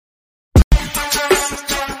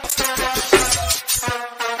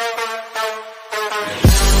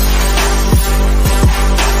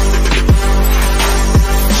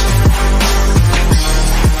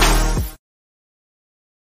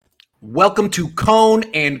Welcome to Cohn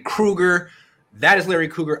and Krueger. That is Larry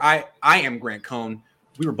Krueger. I am Grant Cohn.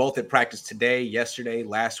 We were both at practice today, yesterday,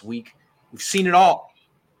 last week. We've seen it all.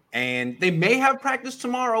 And they may have practice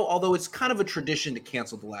tomorrow, although it's kind of a tradition to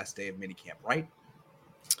cancel the last day of minicamp, right?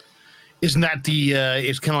 Isn't that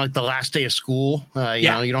it's kind of like the last day of school? You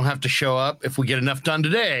know, you don't have to show up. If we get enough done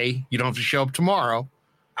today, you don't have to show up tomorrow.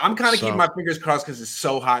 I'm kind of keeping my fingers crossed because it's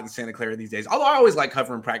so hot in Santa Clara these days. Although I always like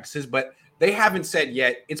covering practices, but they haven't said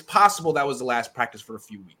yet. It's possible that was the last practice for a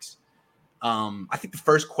few weeks. I think the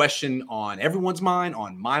first question on everyone's mind,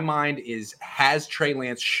 on my mind, is has Trey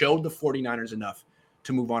Lance showed the 49ers enough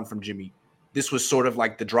to move on from Jimmy? This was sort of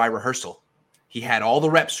like the dry rehearsal. He had all the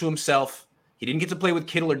reps to himself. He didn't get to play with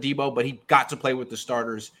Kittle or Debo, but he got to play with the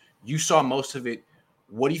starters. You saw most of it.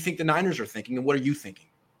 What do you think the Niners are thinking, and what are you thinking?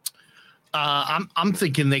 I'm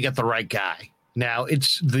thinking they got the right guy. Now,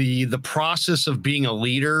 it's the process of being a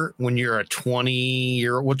leader when you're a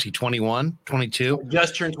 20-year, what's he, 21, 22?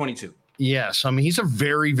 Just turned 22. Yes. I mean, he's a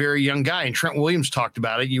very, very young guy. And Trent Williams talked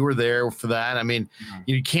about it. You were there for that. I mean,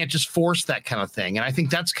 you can't just force that kind of thing. And I think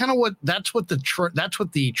that's kind of what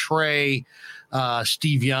the Trey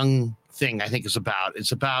Steve Young thing, I think, is about.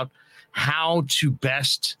 It's about how to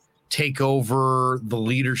best take over the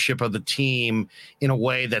leadership of the team in a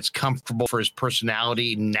way that's comfortable for his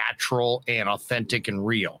personality, natural and authentic and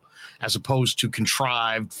real, as opposed to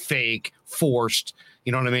contrived, fake, forced.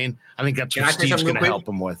 You know what I mean? I think that's what Steve's going to help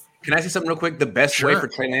him with. Can I say something real quick? The best way for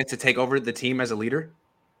Trey Lance to take over the team as a leader,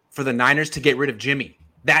 for the Niners to get rid of Jimmy.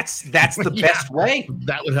 That's the best way.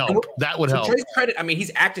 That would help. That would help. Trey's credit, I mean,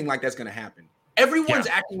 he's acting like that's going to happen. Everyone's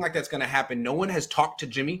acting like that's going to happen. No one has talked to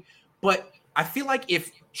Jimmy, but I feel like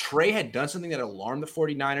if Trey had done something that alarmed the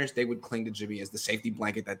 49ers, they would cling to Jimmy as the safety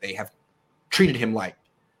blanket that they have treated him like.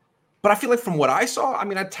 But I feel like from what I saw, I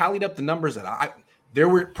mean, I tallied up the numbers that there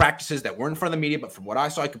were practices that weren't in front of the media, but from what I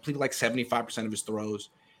saw, he completed like 75% of his throws.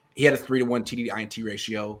 He had a 3-to-1 TD to INT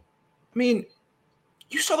ratio. I mean,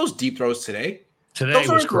 you saw those deep throws today. Those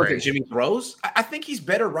was great. That Jimmy throws. I think he's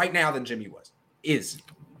better right now than Jimmy is.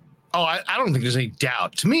 Oh, I don't think there's any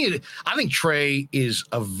doubt. To me, I think Trey is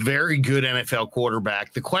a very good NFL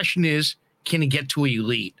quarterback. The question is, can he get to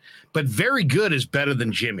elite? But very good is better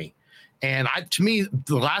than Jimmy. And to me,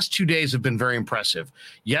 the last 2 days have been very impressive.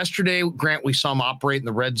 Yesterday, Grant, we saw him operate in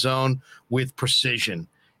the red zone with precision.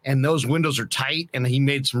 And those windows are tight, and he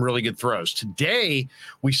made some really good throws. Today,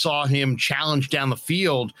 we saw him challenge down the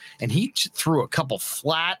field, and he threw a couple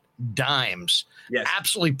flat dimes. Yes.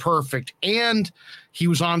 Absolutely perfect. And he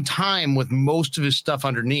was on time with most of his stuff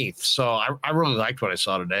underneath. So I really liked what I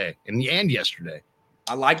saw today and yesterday.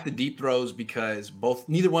 I like the deep throws because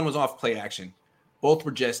neither one was off play action. Both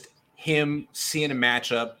were just him seeing a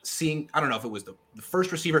matchup, I don't know if it was the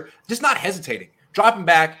first receiver, just not hesitating. Dropping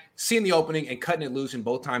back, seeing the opening, and cutting it loose, and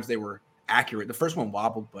both times they were accurate. The first one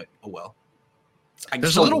wobbled, but oh well.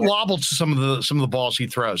 There's a little wobble to some of the balls he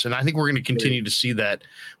throws, and I think we're going to continue to see that.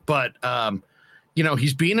 But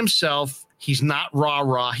he's being himself. He's not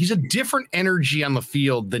rah-rah. He's a different energy on the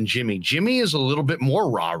field than Jimmy. Jimmy is a little bit more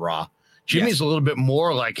rah-rah. Jimmy's a little bit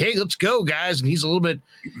more like, hey, let's go, guys. And he's a little bit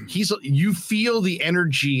you feel the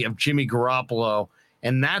energy of Jimmy Garoppolo,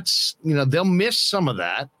 and that's, they'll miss some of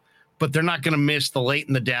that. But they're not going to miss the late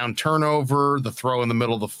in the down turnover, the throw in the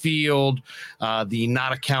middle of the field, the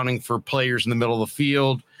not accounting for players in the middle of the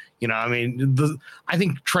field. I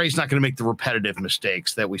think Trey's not going to make the repetitive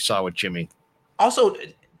mistakes that we saw with Jimmy. Also,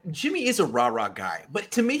 Jimmy is a rah-rah guy, but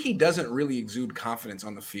to me, he doesn't really exude confidence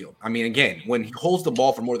on the field. I mean, again, when he holds the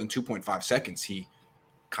ball for more than 2.5 seconds, he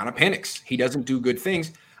kind of panics. He doesn't do good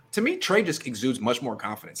things. To me, Trey just exudes much more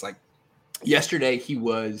confidence. Like yesterday, he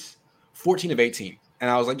was 14 of 18. And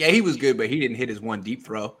I was like, yeah, he was good, but he didn't hit his one deep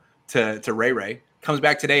throw to Ray. Comes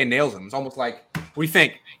back today and nails him. It's almost like, what do you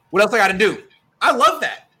think? What else I got to do? I love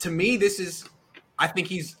that. To me, I think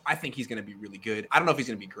he's going to be really good. I don't know if he's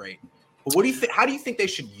going to be great. But what do you think? How do you think they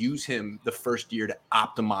should use him the first year to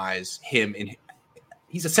optimize him?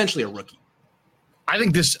 He's essentially a rookie. I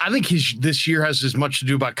think this year has as much to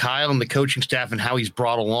do about Kyle and the coaching staff and how he's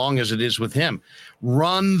brought along as it is with him.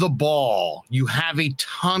 Run the ball. You have a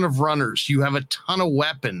ton of runners. You have a ton of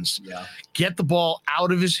weapons. Yeah. Get the ball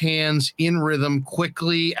out of his hands in rhythm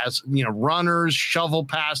quickly as runners, shovel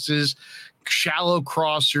passes, shallow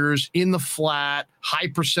crossers in the flat, high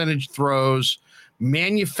percentage throws,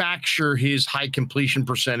 manufacture his high completion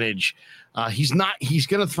percentage. He's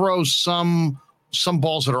going to throw some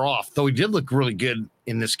balls that are off, though he did look really good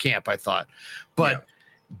in this camp, I thought. But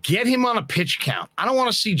get him on a pitch count. I don't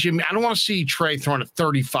want to see Trey throwing it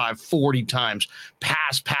 35, 40 times,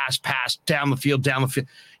 pass, down the field.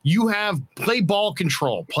 You have play ball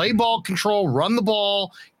control, run the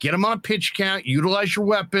ball, get them on a pitch count, utilize your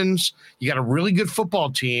weapons. You got a really good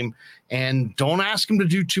football team, and don't ask them to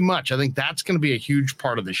do too much. I think that's going to be a huge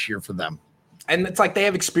part of this year for them. And it's like they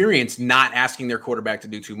have experience not asking their quarterback to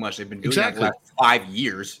do too much. They've been doing that the last 5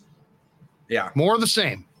 years. Yeah. More of the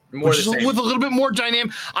same. With a little bit more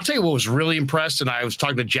dynamic. I'll tell you what was really impressed, and I was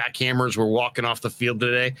talking to Jack Hammer as we're walking off the field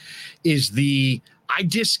today, is I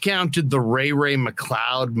discounted the Ray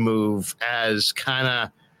McCloud move as kind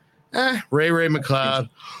of Ray McCloud.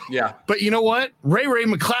 Yeah. But you know what? Ray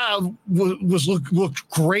McCloud looked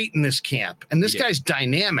great in this camp. And this guy's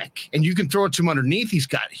dynamic. And you can throw it to him underneath. He's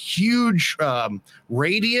got huge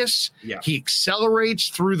radius. Yeah. He accelerates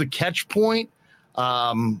through the catch point.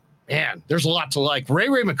 Man, there's a lot to like. Ray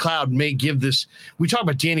McCloud may give this. We talk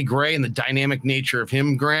about Danny Gray and the dynamic nature of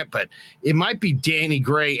him, Grant, but it might be Danny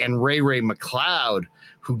Gray and Ray McCloud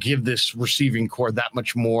who give this receiving core that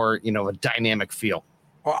much more, a dynamic feel.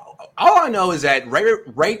 Well, all I know is that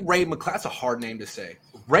Ray McCloud's a hard name to say.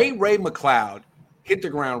 Ray McCloud hit the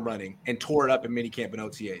ground running and tore it up in minicamp and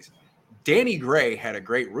OTAs. Danny Gray had a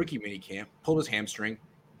great rookie minicamp, pulled his hamstring,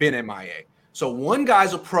 been MIA. So one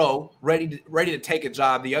guy's a pro, ready to take a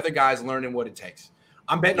job. The other guy's learning what it takes.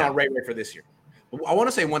 I'm betting on Ray for this year. I want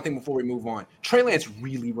to say one thing before we move on. Trey Lance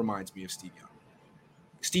really reminds me of Steve Young.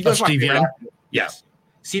 Steve Young's my favorite athlete. Yes.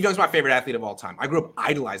 Steve Young's my favorite athlete of all time. I grew up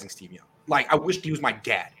idolizing Steve Young. Like, I wished he was my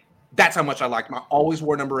dad. That's how much I liked him. I always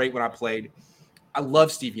wore number 8 when I played. I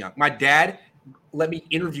love Steve Young. My dad let me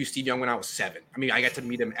interview Steve Young when I was 7. I mean, I got to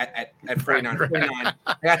meet him at 49.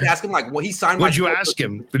 I got to ask him, he signed my. What'd you ask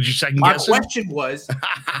him? Did you second guess him? My question was,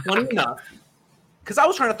 funny enough, because I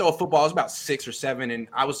was trying to throw a football. I was about 6 or 7, and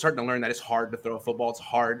I was starting to learn that it's hard to throw a football. It's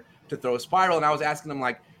hard to throw a spiral. And I was asking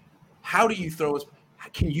him, how do you throw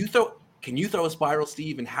can you throw a spiral,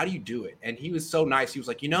 Steve? And how do you do it? And he was so nice. He was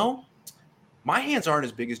like, my hands aren't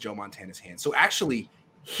as big as Joe Montana's hands. So actually,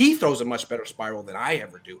 he throws a much better spiral than I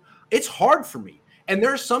ever do. It's hard for me. And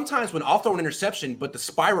there are some times when I'll throw an interception, but the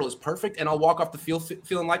spiral is perfect, and I'll walk off the field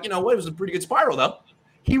feeling like, it was a pretty good spiral, though.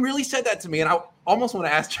 He really said that to me, and I almost want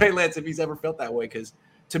to ask Trey Lance if he's ever felt that way, because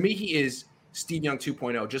to me, he is Steve Young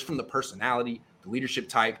 2.0, just from the personality, the leadership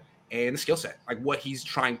type, and the skill set, like what he's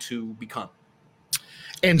trying to become.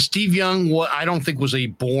 And Steve Young, I don't think was a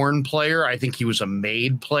born player. I think he was a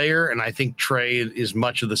made player. And I think Trey is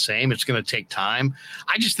much of the same. It's going to take time.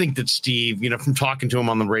 I just think that Steve, from talking to him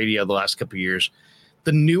on the radio the last couple of years,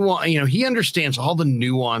 the nuance, he understands all the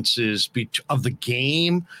nuances of the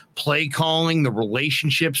game, play calling, the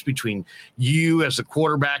relationships between you as a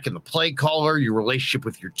quarterback and the play caller, your relationship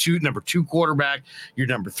with your number 2 quarterback, your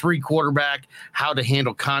number 3 quarterback, how to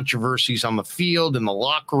handle controversies on the field, in the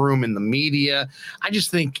locker room, in the media. I just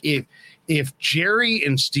think if Jerry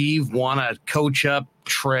and Steve want to coach up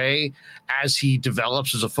Trey as he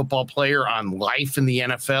develops as a football player on life in the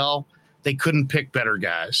NFL, they couldn't pick better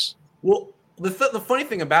guys. Well, the funny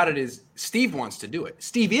thing about it is Steve wants to do it.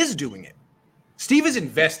 Steve is doing it. Steve is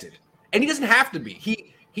invested, and he doesn't have to be.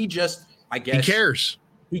 He just, I guess. He cares.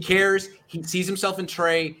 He cares. He sees himself in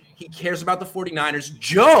Trey. He cares about the 49ers.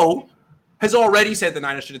 Joe has already said the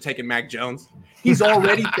Niners should have taken Mac Jones. He's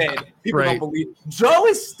already said people don't believe. Joe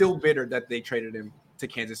is still bitter that they traded him to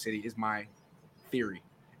Kansas City is my theory.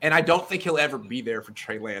 And I don't think he'll ever be there for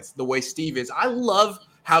Trey Lance the way Steve is. I love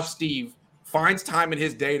how Steve finds time in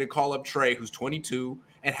his day to call up Trey, who's 22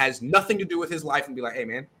 and has nothing to do with his life, and be like, hey,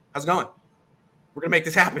 man, how's it going? We're going to make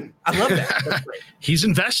this happen. I love that. That's great. He's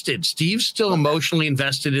invested. Steve's still emotionally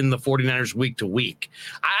invested in the 49ers week to week.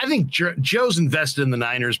 I think Joe's invested in the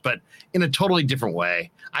Niners, but in a totally different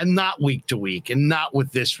way. I'm not week to week and not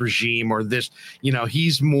with this regime or this,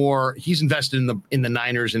 he's invested in the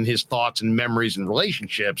Niners and his thoughts and memories and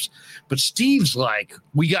relationships. But Steve's like,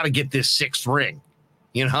 we got to get this 6th ring.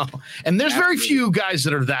 And there's very few guys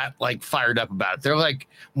that are that fired up about it. They're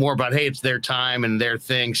more about, hey, it's their time and their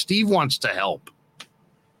thing. Steve wants to help.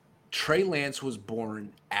 Trey Lance was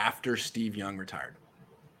born after Steve Young retired.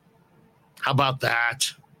 How about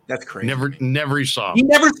that? That's crazy. Never saw him. He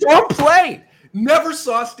never saw him play. Never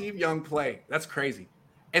saw Steve Young play. That's crazy.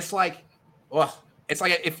 It's like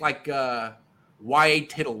if Y.A.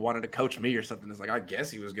 Tittle wanted to coach me or something. It's like, I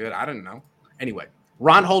guess he was good. I don't know. Anyway.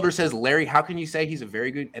 Ron Holder says, Larry, how can you say he's a very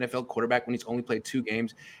good NFL quarterback when he's only played 2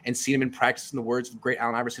 games and seen him in practice, in the words of great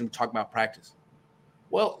Allen Iverson, talk about practice?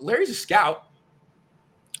 Well, Larry's a scout.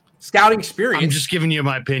 Scouting experience. I'm just giving you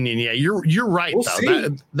my opinion. Yeah, you're right,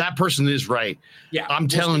 though. That person is right. Yeah, I'm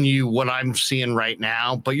telling you what I'm seeing right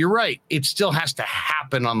now, but you're right. It still has to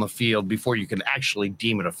happen on the field before you can actually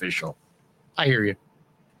deem it official. I hear you.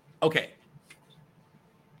 Okay.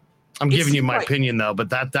 I'm giving you my opinion though, but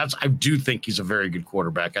that's I do think he's a very good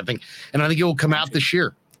quarterback. I think he will come out this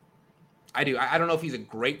year. I do. I don't know if he's a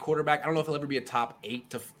great quarterback. I don't know if he'll ever be a top 8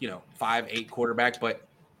 to 5-8 quarterback, but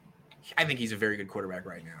I think he's a very good quarterback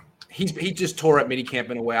right now. He just tore up minicamp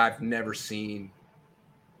in a way I've never seen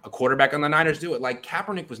a quarterback on the Niners do it. Like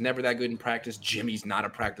Kaepernick was never that good in practice. Jimmy's not a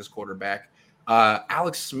practice quarterback.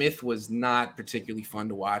 Alex Smith was not particularly fun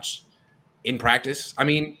to watch in practice. I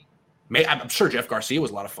mean, I'm sure Jeff Garcia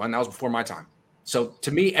was a lot of fun. That was before my time. So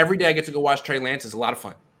to me, every day I get to go watch Trey Lance is a lot of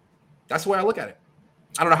fun. That's the way I look at it.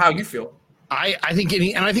 I don't know how you feel. I think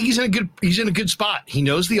he's in a good spot. He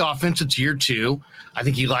knows the offense. It's year 2. I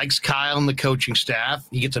think he likes Kyle and the coaching staff.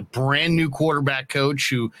 He gets a brand new quarterback coach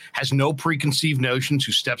who has no preconceived notions,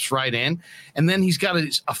 who steps right in. And then he's got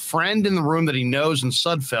a friend in the room that he knows in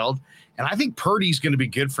Sudfeld. And I think Purdy's going to be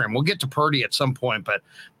good for him. We'll get to Purdy at some point, but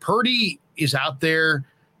Purdy is out there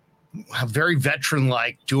very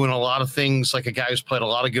veteran-like, doing a lot of things like a guy who's played a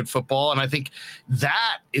lot of good football. And I think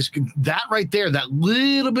that right there, that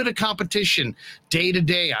little bit of competition day to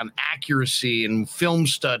day on accuracy and film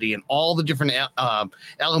study and all the different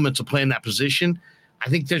elements of playing that position. I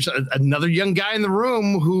think there's another young guy in the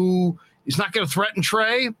room who is not going to threaten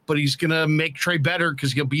Trey, but he's going to make Trey better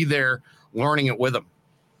because he'll be there learning it with him.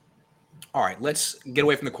 All right, let's get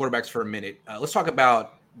away from the quarterbacks for a minute. Let's talk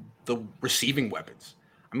about the receiving weapons.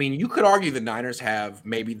 I mean, you could argue the Niners have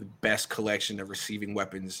maybe the best collection of receiving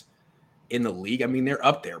weapons in the league. I mean, they're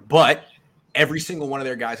up there, but every single one of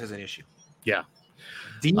their guys has an issue. Yeah.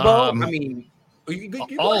 Debo, I mean,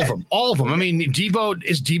 all of them. I mean, is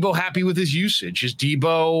Debo happy with his usage? Is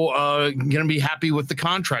Debo going to be happy with the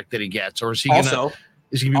contract that he gets, or is he going to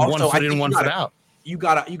be 1 foot in, 1 foot out? You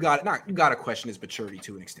got to question his maturity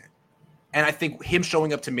to an extent, and I think him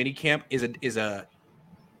showing up to minicamp is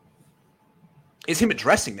him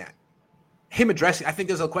addressing that. I think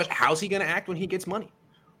there's a question, how's he going to act when he gets money?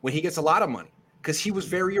 When he gets a lot of money? Because he was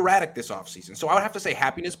very erratic this offseason. So I would have to say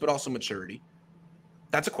happiness, but also maturity.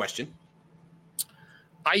 That's a question.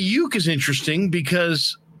 Ayuk is interesting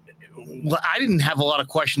because I didn't have a lot of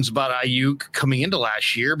questions about Ayuk coming into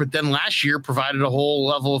last year, but then last year provided a whole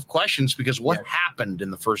level of questions because what happened in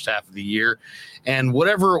the first half of the year, and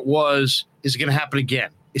whatever it was is going to happen again.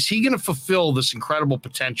 Is he going to fulfill this incredible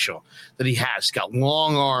potential that he has? He's got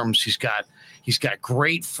long arms. He's got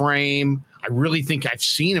great frame. I really think I've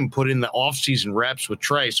seen him put in the offseason reps with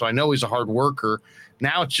Trey, so I know he's a hard worker.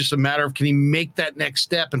 Now it's just a matter of, can he make that next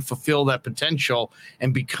step and fulfill that potential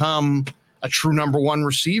and become a true number 1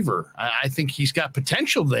 receiver? I think he's got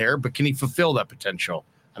potential there, but can he fulfill that potential?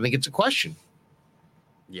 I think it's a question.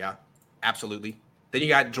 Yeah, absolutely. Then you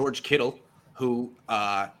got George Kittle, who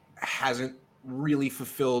hasn't really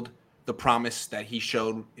fulfilled the promise that he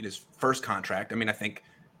showed in his first contract. I mean, I think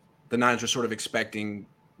the Niners were sort of expecting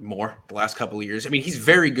more the last couple of years. I mean, he's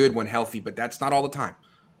very good when healthy, but that's not all the time.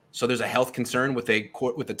 So there's a health concern with a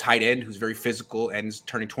tight end who's very physical and is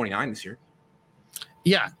turning 29 this year.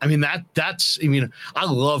 Yeah, I mean I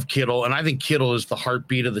love Kittle, and I think Kittle is the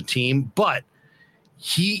heartbeat of the team, but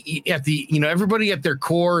everybody at their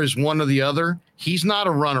core is one or the other. He's not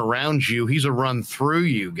a run around you. He's a run through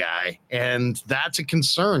you guy. And that's a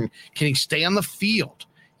concern. Can he stay on the field?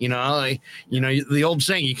 The old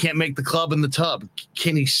saying, you can't make the club in the tub.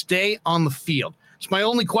 Can he stay on the field? It's my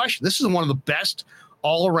only question. This is one of the best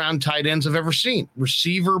all-around tight ends I've ever seen.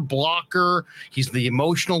 Receiver, blocker. He's the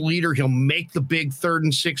emotional leader. He'll make the big 3rd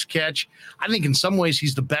and 6 catch. I think in some ways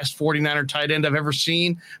he's the best 49er tight end I've ever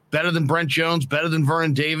seen. Better than Brent Jones, better than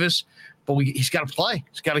Vernon Davis. But he's got to play.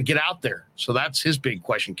 He's got to get out there. So that's his big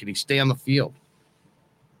question. Can he stay on the field?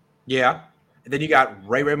 Yeah. And then you got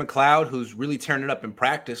Ray McLeod, who's really tearing it up in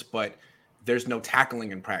practice, but there's no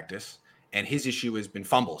tackling in practice. And his issue has been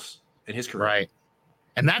fumbles in his career. Right.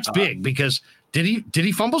 And that's big because did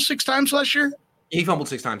he fumble 6 times last year? He fumbled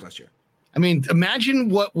 6 times last year. I mean, imagine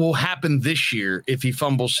what will happen this year if he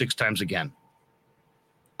fumbles 6 times again.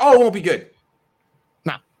 Oh, it won't be good.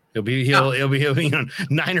 He'll be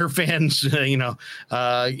Niner fans,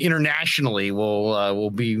 internationally will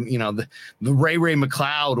be, the Ray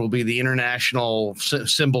McLeod will be the international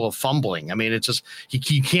symbol of fumbling. I mean, it's just,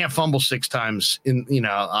 he can't fumble 6 times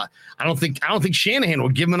I don't think Shanahan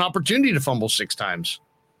would give him an opportunity to fumble 6 times.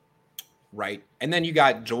 Right. And then you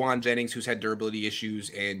got Jawan Jennings, who's had durability issues,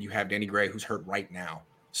 and you have Danny Gray, who's hurt right now.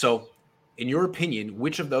 So in your opinion,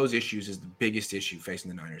 which of those issues is the biggest issue facing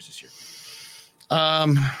the Niners this year?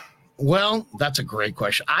 Well, that's a great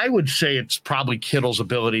question. I would say it's probably Kittle's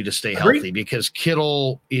ability to stay healthy because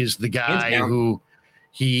Kittle is the guy who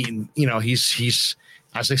he's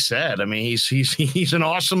as I said, I mean, he's an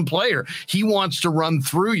awesome player. He wants to run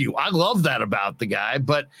through you. I love that about the guy,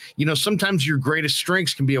 but sometimes your greatest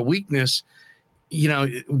strengths can be a weakness.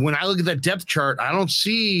 When I look at that depth chart, I don't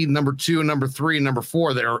see number 2 and number 3 and number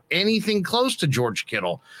 4 that are anything close to George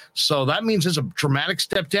Kittle. So that means there's a dramatic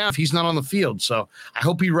step down if he's not on the field. So I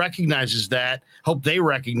hope he recognizes that, hope they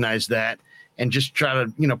recognize that, and just try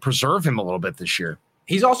to, preserve him a little bit this year.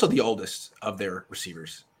 He's also the oldest of their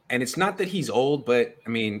receivers. And it's not that he's old, but I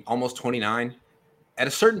mean, almost 29. At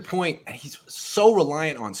a certain point, he's so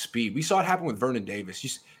reliant on speed. We saw it happen with Vernon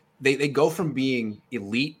Davis. They go from being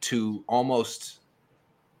elite to almost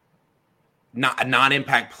not a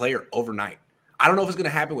non-impact player overnight. I don't know if it's going to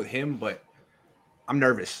happen with him, but I'm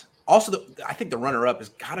nervous. Also, I think the runner-up has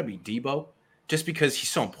got to be Debo, just because he's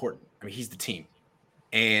so important. I mean, he's the team.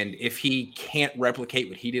 And if he can't replicate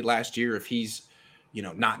what he did last year, if he's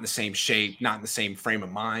not in the same shape, not in the same frame of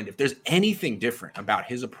mind, if there's anything different about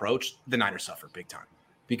his approach, the Niners suffer big time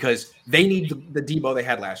because they need the Debo they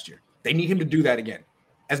had last year. They need him to do that again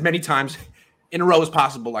as many times in a row as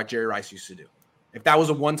possible, like Jerry Rice used to do. If that was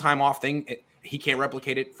a one-time off thing, he can't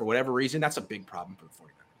replicate it for whatever reason, that's a big problem for the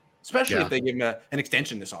 49ers, especially if they give him an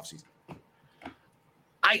extension this offseason.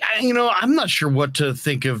 I'm not sure what to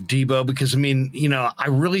think of Debo because, I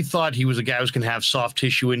really thought he was a guy who was going to have soft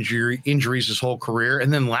tissue injuries his whole career.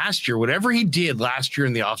 And then last year, whatever he did last year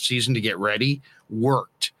in the offseason to get ready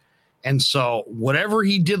worked. And so whatever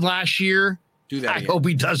he did last year, I hope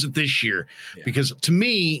he does it this year. Yeah. Because to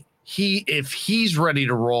me, if he's ready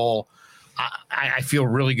to roll, I feel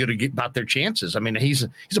really good about their chances. I mean, he's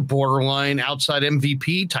a borderline outside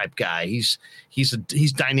MVP type guy. He's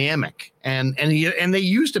dynamic, and they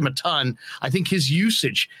used him a ton. I think his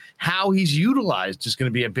usage, how he's utilized, is going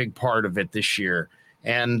to be a big part of it this year.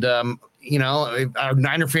 And our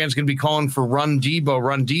Niner fans going to be calling for run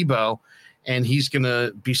Debo, and he's going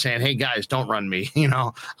to be saying, "Hey guys, don't run me."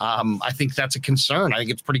 I think that's a concern. I think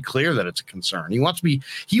it's pretty clear that it's a concern. He wants to be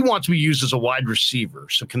used as a wide receiver.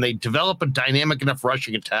 So can they develop a dynamic enough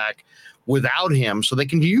rushing attack without him so they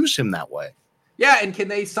can use him that way? Yeah, and can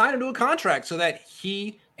they sign him to a contract so that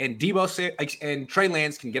he and Debo and Trey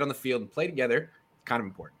Lance can get on the field and play together? It's kind of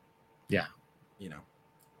important. Yeah.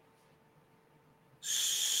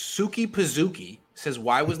 Suki Pazuki says,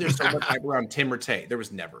 "Why was there so much hype around Tim Rattay? There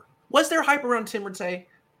was never. Was there hype around Tim Rattay?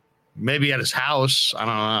 Maybe at his house. I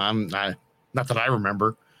don't know. Not that I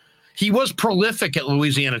remember. He was prolific at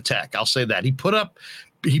Louisiana Tech. I'll say that. He put up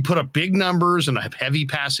big numbers and a heavy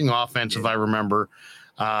passing offense, if I remember.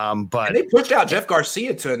 But and they pushed out Jeff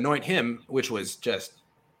Garcia to anoint him, which was just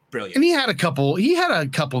brilliant. And he had a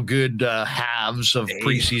couple good halves of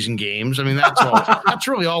preseason games. I mean, that's all. That's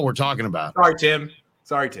really all we're talking about.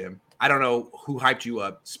 Sorry, Tim. I don't know who hyped you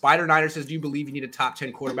up. Spider Niner says, "Do you believe you need a top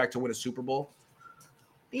 10 quarterback to win a Super Bowl?"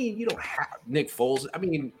 I mean, you don't have Nick Foles. I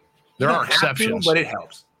mean, there are exceptions, but it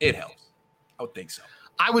helps. I would think so.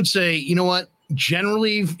 I would say, you know what?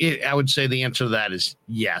 Generally, I would say the answer to that is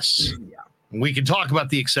yes. Yeah. We can talk about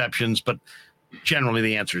the exceptions, but generally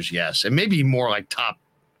the answer is yes. And maybe more like top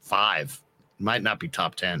 5. Might not be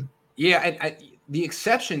top 10. Yeah, and the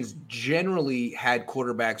exceptions generally had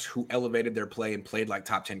quarterbacks who elevated their play and played like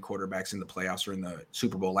top 10 quarterbacks in the playoffs or in the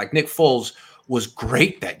Super Bowl. Like Nick Foles was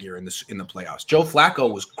great that year in the playoffs. Joe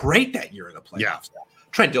Flacco was great that year in the playoffs. Yeah.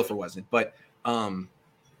 Trent Dilfer wasn't, but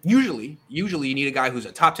usually you need a guy who's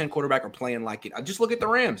a top 10 quarterback or playing like it. Just look at the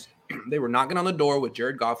Rams. They were knocking on the door with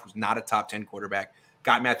Jared Goff, who's not a top 10 quarterback.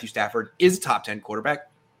 Got Matthew Stafford, is a top 10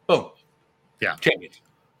 quarterback. Boom. Yeah. Champions.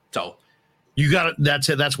 So you got it. That's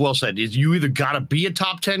it. That's well said. Is you either got to be a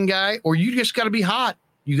top 10 guy or you just got to be hot.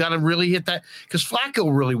 You got to really hit that, because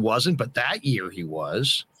Flacco really wasn't, but that year he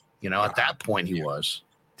was. At that point he was.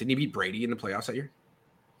 Didn't he beat Brady in the playoffs that year?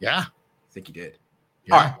 Yeah, I think he did.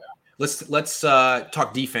 Yeah. All right, let's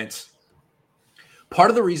talk defense. Part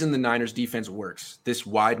of the reason the Niners defense works, this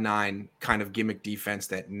wide 9 kind of gimmick defense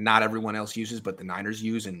that not everyone else uses, but the Niners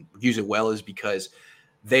use and use it well, is because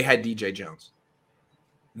they had DJ Jones.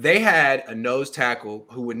 They had a nose tackle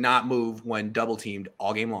who would not move when double teamed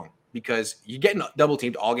all game long, because you're getting double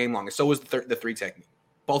teamed all game long. And so was the 3 technique,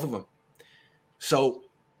 both of them. So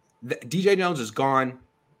DJ Jones is gone.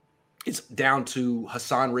 It's down to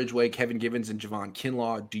Hassan Ridgeway, Kevin Givens, and Javon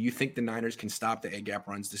Kinlaw. Do you think the Niners can stop the A-gap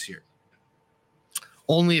runs this year?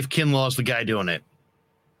 Only if Kinlaw is the guy doing it,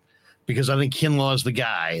 because I think Kinlaw is the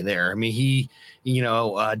guy there. I mean,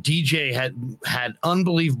 DJ had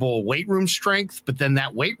unbelievable weight room strength, but then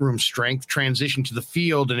that weight room strength transitioned to the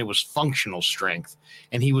field and it was functional strength.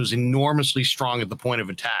 And he was enormously strong at the point of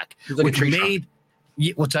attack. He was like a tree trunk.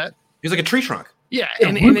 What's that? He was like a tree trunk. Yeah,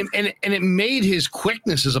 and it made his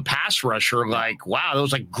quickness as a pass rusher like, wow, that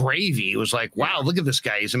was like gravy. It was like, wow, look at this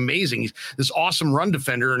guy. He's amazing. He's this awesome run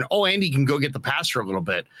defender. And he can go get the passer a little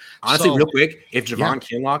bit. Honestly, real quick, if Javon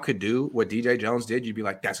Kinlaw could do what DJ Jones did, you'd be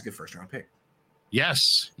like, that's a good first-round pick.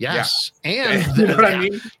 Yes. Yeah. And you know what I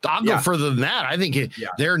mean? I'll go further than that. I think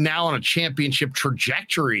they're now on a championship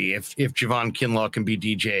trajectory if Javon Kinlaw can be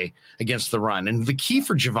DJ against the run. And the key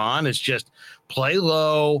for Javon is just play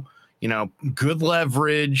low, good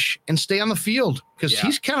leverage, and stay on the field, because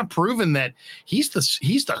he's kind of proven that he's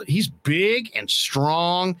big and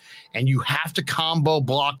strong, and you have to combo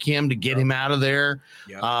block him to get him out of there.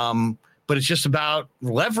 But it's just about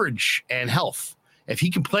leverage and health. If he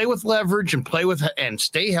can play with leverage and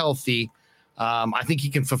stay healthy, I think he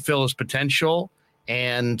can fulfill his potential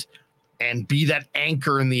and be that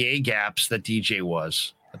anchor in the A gaps that DJ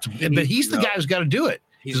was. But he's the guy who's got to do it.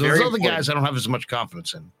 Those other guys I don't have as much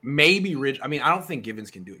confidence in. Maybe Ridge. I mean, I don't think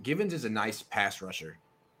Givens can do it. Givens is a nice pass rusher,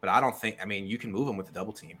 but I don't think. I mean, you can move him with a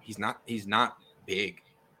double team. He's not big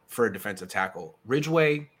for a defensive tackle.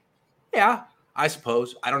 Ridgeway, yeah, I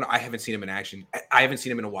suppose. I don't know. I haven't seen him in action. I haven't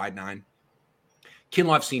seen him in a wide 9.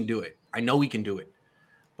 Kinlaw I've seen do it. I know he can do it,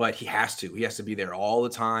 but he has to. He has to be there all the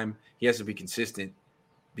time. He has to be consistent,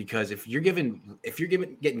 because if you're getting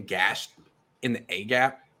gashed in the A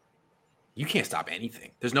gap, you can't stop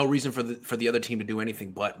anything. There's no reason for the other team to do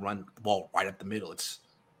anything but run the ball right up the middle. It's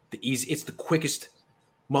the quickest,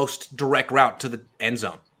 most direct route to the end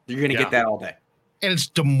zone. You're going to get that all day. And it's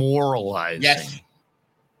demoralizing. Yes.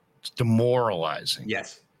 It's demoralizing.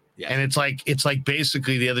 Yes. And it's like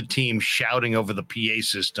basically the other team shouting over the PA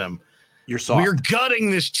system, "You're soft. We're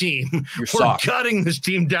gutting this team. We're gutting this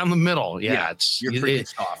team down the middle." You're pretty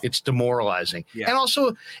soft. It's demoralizing. Yeah. And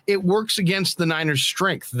also it works against the Niners'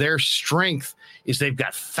 strength. Their strength is they've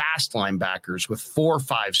got fast linebackers with 4 or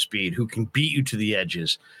 5 speed who can beat you to the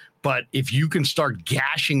edges. But if you can start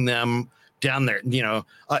gashing them down there,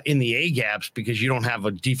 in the A gaps, because you don't have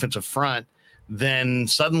a defensive front, then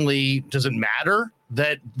suddenly does it matter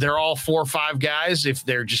that they're all 4 or 5 guys if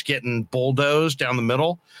they're just getting bulldozed down the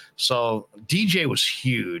middle? So DJ was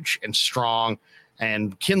huge and strong,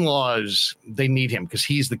 and Kinlaw they need him because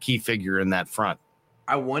he's the key figure in that front.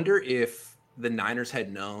 I wonder if the Niners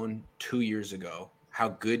had known 2 years ago how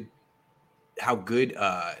good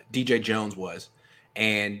DJ Jones was,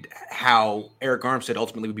 and how Eric Armstead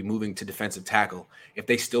ultimately would be moving to defensive tackle, if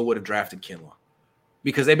they still would have drafted Kinlaw.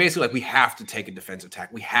 Because they basically we have to take a defensive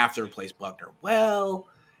tackle. We have to replace Buckner. Well,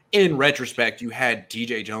 in retrospect, you had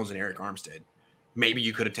DJ Jones and Eric Armstead. Maybe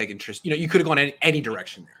you could have taken interest. You could have gone any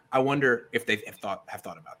direction there. I wonder if they have thought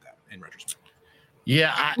about that in retrospect.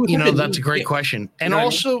 Yeah, that's a great question. And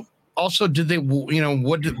also, did they?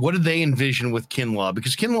 What did they envision with Kinlaw?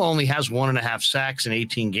 Because Kinlaw only has 1.5 sacks in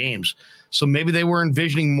 18 games. So maybe they were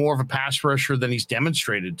envisioning more of a pass rusher than he's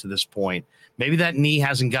demonstrated to this point. Maybe that knee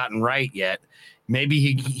hasn't gotten right yet.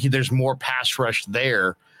 Maybe there's more pass rush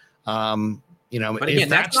there. But again, if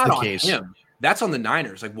that's the case, that's on the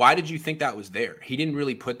Niners. Like, why did you think that was there? He didn't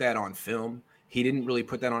really put that on film. He didn't really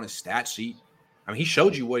put that on his stat sheet. I mean, he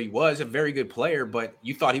showed you what he was, a very good player, but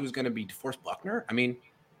you thought he was going to be DeForest Buckner. I mean,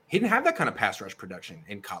 he didn't have that kind of pass rush production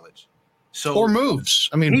in college. Or moves.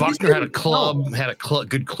 I mean, Buckner had a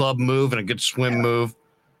good club move and a good swim move.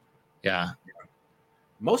 Yeah.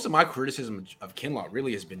 Most of my criticism of Kinlaw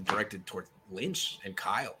really has been directed towards Lynch and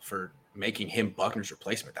Kyle for making him Buckner's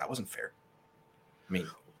replacement. That wasn't fair. I mean,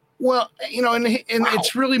 well,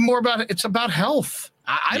 it's really more about health.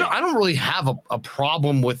 I don't really have a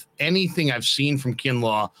problem with anything I've seen from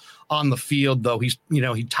Kinlaw on the field, though.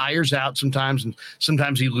 He tires out sometimes, and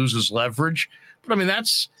sometimes he loses leverage. But I mean,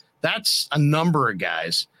 that's a number of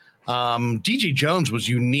guys. DJ Jones was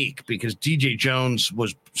unique because DJ Jones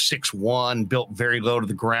was 6'1", built very low to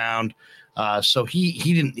the ground. So he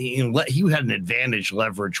had an advantage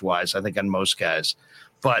leverage wise, I think, on most guys.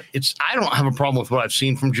 But I don't have a problem with what I've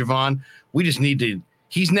seen from Javon. We just need to.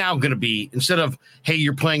 He's now going to be, instead of, hey,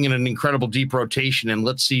 you're playing in an incredible deep rotation and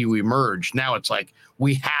let's see you emerge. Now it's like,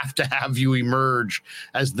 we have to have you emerge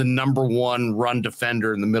as the number 1 run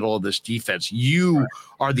defender in the middle of this defense. You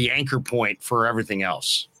are the anchor point for everything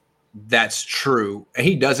else. That's true.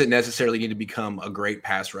 He doesn't necessarily need to become a great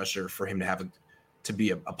pass rusher for him to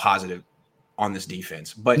be a positive on this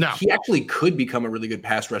defense. But he actually could become a really good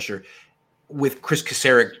pass rusher with Chris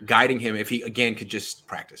Kasarik guiding him if he, again, could just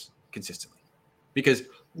practice consistently. Because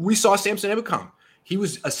we saw Samson Ebukam. He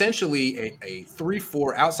was essentially a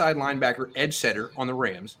 3-4 outside linebacker edge setter on the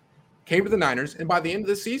Rams, came to the Niners, and by the end of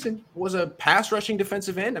the season was a pass rushing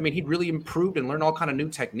defensive end. I mean, he'd really improved and learned all kind of new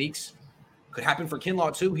techniques. Could happen for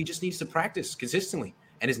Kinlaw too. He just needs to practice consistently,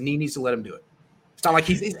 and his knee needs to let him do it. It's not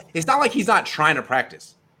like he's not trying to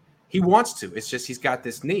practice. He wants to. It's just he's got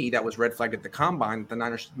this knee that was red flagged at the combine that the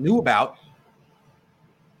Niners knew about.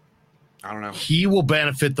 I don't know. He will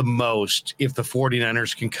benefit the most if the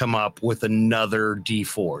 49ers can come up with another D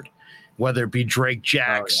Ford, whether it be Drake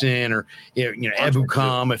Jackson or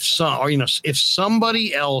Ebukam. If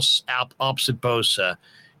somebody else opposite Bosa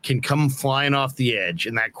can come flying off the edge,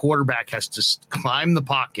 and that quarterback has to climb the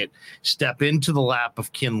pocket, step into the lap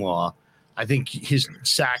of Kinlaw, I think his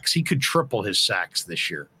sacks, he could triple his sacks this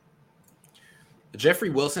year. Jeffrey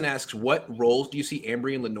Wilson asks, what roles do you see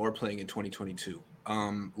Ambry and Lenoir playing in 2022?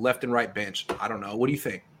 Left and right bench. I don't know. What do you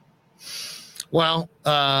think? Well,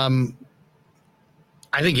 I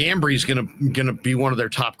think Ambry is gonna be one of their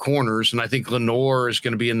top corners, and I think Lenoir is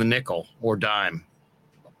going to be in the nickel or dime,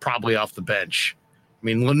 probably off the bench. I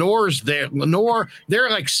mean, Lenoir's there. They're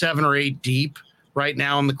like 7 or 8 deep right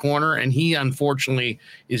now in the corner, and he unfortunately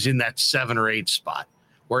is in that 7 or 8 spot.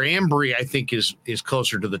 Where Ambry, I think, is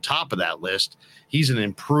closer to the top of that list. He's an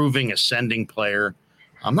improving, ascending player.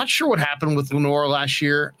 I'm not sure what happened with Lenoir last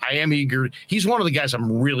year. I am eager. He's one of the guys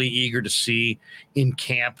I'm really eager to see in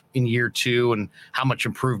camp in year 2 and how much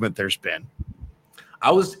improvement there's been.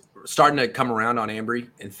 I was starting to come around on Ambry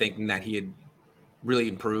and thinking that he had really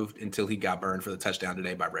improved until he got burned for the touchdown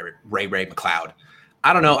today by Ray McLeod.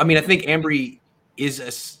 I don't know. I mean, I think Ambry he's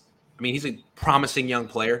a promising young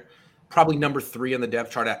player, probably number 3 on the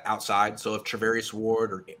depth chart outside. So if Travarius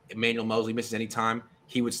Ward or Emmanuel Mosley misses any time,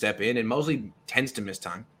 he would step in, and Mosley tends to miss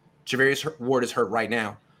time. Travarius Ward is hurt right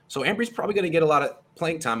now. So Ambry's probably going to get a lot of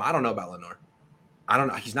playing time. I don't know about Lenoir. I don't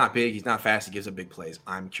know. He's not big. He's not fast. He gives up big plays.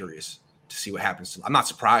 I'm curious to see what happens. I'm not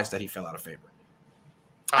surprised that he fell out of favor.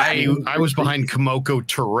 I was behind Kamoko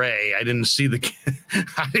Toure. I didn't see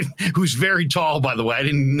who's very tall, by the way. I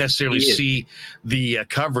didn't necessarily see the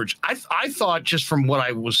coverage. I thought, just from what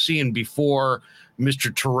I was seeing before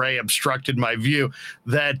Mr. Toure obstructed my view,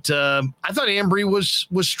 that I thought Ambry was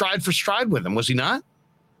stride for stride with him. Was he not?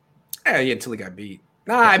 Yeah, until he got beat.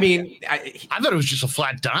 I mean, I thought it was just a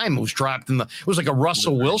flat dime. It was dropped it was like a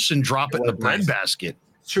Russell Wilson drop it in the breadbasket.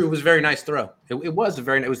 It's true. It was a very nice throw. It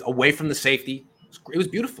was away from the safety. It was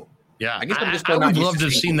beautiful. Yeah, I guess I would love to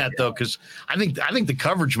have seen that though, because I think the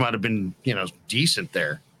coverage might have been decent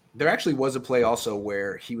there. There actually was a play also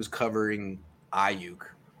where he was covering Ayuk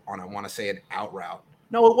on, I want to say, an out route.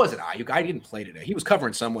 No, it wasn't Ayuk. I didn't play today. He was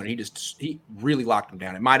covering someone. He really locked him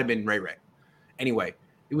down. It might have been Ray. Anyway,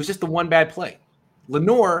 it was just the one bad play.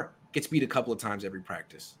 Lenoir gets beat a couple of times every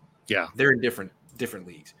practice. Yeah, they're in different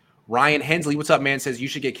leagues. Ryan Hensley, what's up, man? Says you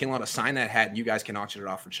should get Kinlaw to sign that hat, and you guys can auction it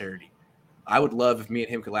off for charity. I would love if me and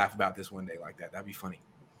him could laugh about this one day like that. That'd be funny.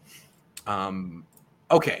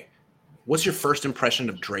 Okay. What's your first impression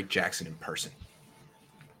of Drake Jackson in person?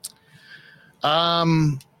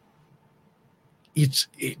 To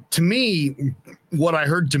me, what I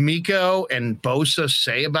heard D'Amico and Bosa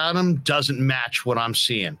say about him doesn't match what I'm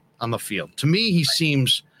seeing on the field. To me, he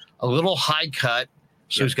seems a little high cut.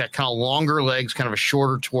 So he's got kind of longer legs, kind of a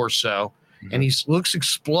shorter torso, and he looks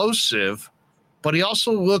explosive. But he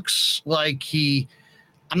also looks like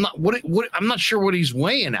I'm not sure what he's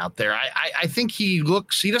weighing out there. I think he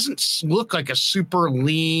doesn't look like a super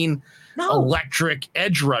lean, electric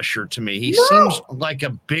edge rusher to me. He seems like a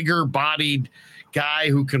bigger bodied guy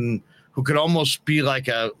who could almost be like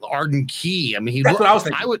a Arden Key. I mean, what I was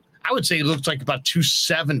thinking. I would say he looks like about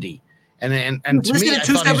 270, and to me, I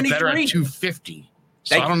thought he was better at 250.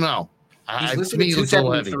 So I don't know. He's listed at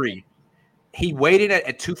 273. He weighed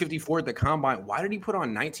at 254 at the combine. Why did he put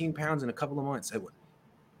on 19 pounds in a couple of months?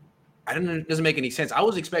 I don't know. It doesn't make any sense. I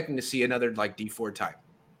was expecting to see another like D4 type,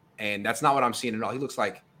 and that's not what I'm seeing at all. He looks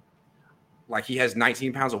like he has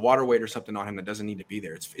 19 pounds of water weight or something on him that doesn't need to be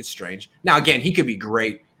there. It's strange. Now, again, he could be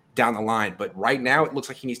great down the line, but right now it looks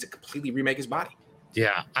like he needs to completely remake his body.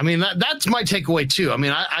 Yeah, I mean that's my takeaway too. I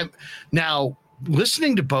mean, I now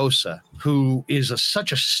listening to Bosa, who is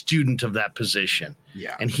such a student of that position.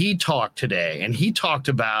 Yeah. And he talked today, and he talked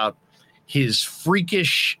about his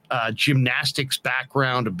freakish gymnastics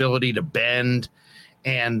background, ability to bend,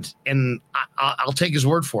 and I'll take his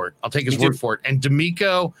word for it. And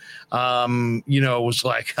D'Amico, was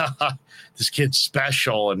like, this kid's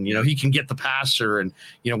special, and he can get the passer, and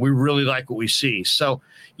we really like what we see. So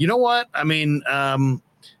you know what? I mean,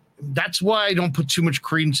 that's why I don't put too much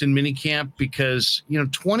credence in minicamp, because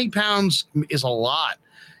 20 pounds is a lot.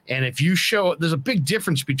 And if you there's a big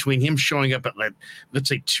difference between him showing up at, let's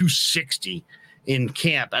say 260 in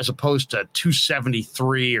camp as opposed to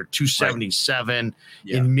 273 or 277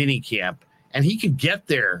 in minicamp. And he could get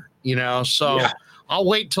there, so I'll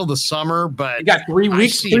wait till the summer, but you got 3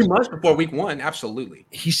 months before week 1. Absolutely.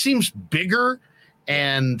 He seems bigger.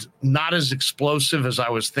 and not as explosive as I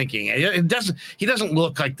was thinking. He doesn't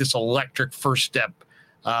look like this electric first step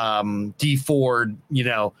D Ford,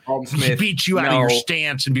 he beats you out of your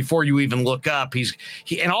stance, and before you even look up,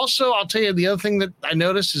 and also I'll tell you the other thing that I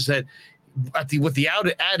noticed is that with the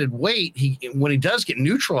added weight, when he does get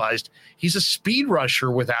neutralized, he's a speed rusher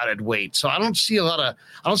with added weight. So I don't see a lot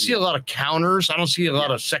of counters. I don't see a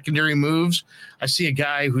lot of secondary moves. I see a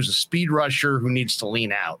guy who's a speed rusher who needs to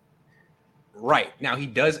lean out. Right. Now he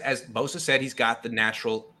does, as Bosa said, he's got the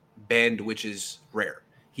natural bend, which is rare.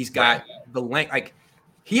 He's got the length. Like,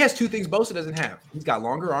 he has two things Bosa doesn't have. He's got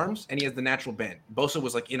longer arms and he has the natural bend. Bosa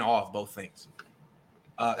was in awe of both things.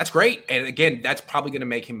 That's great. And again, that's probably going to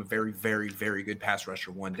make him a very, very, very good pass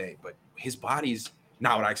rusher one day. But his body's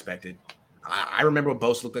not what I expected. I remember what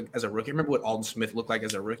Bosa looked like as a rookie. I remember what Alden Smith looked like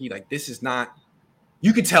as a rookie. This is not –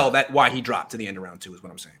 you could tell that why he dropped to the end of round 2 is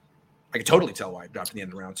what I'm saying. I could totally tell why he dropped to the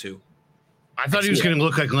end of round 2. I thought he was going to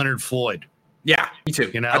look like Leonard Floyd. Yeah, me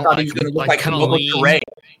too. I thought he was going to look like kind of lean.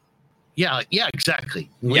 Yeah,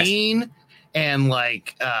 exactly. Lean and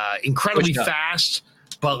incredibly fast.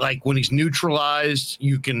 But when he's neutralized,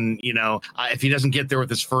 you can, if he doesn't get there with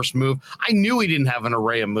his first move, I knew he didn't have an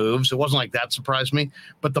array of moves. It wasn't like that surprised me,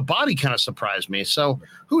 but the body kind of surprised me. So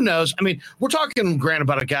who knows? I mean, we're talking, Grant,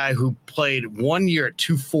 about a guy who played 1 year at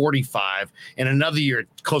 245 and another year at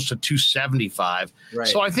close to 275. Right.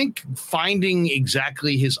 So I think finding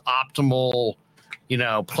exactly his optimal,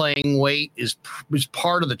 playing weight is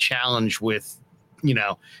part of the challenge with,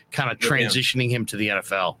 kind of transitioning him to the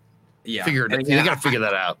NFL. Yeah, they got to figure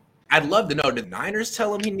that out. I'd love to know, did the Niners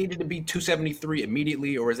tell him he needed to be 273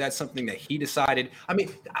 immediately, or is that something that he decided? I mean,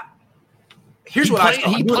 he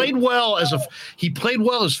played well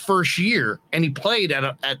his first year, and he played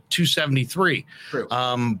at 273. True.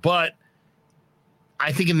 But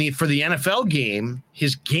I think for the NFL game,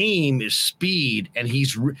 his game is speed, and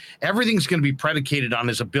everything's going to be predicated on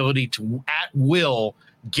his ability to at will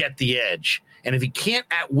get the edge. And if he can't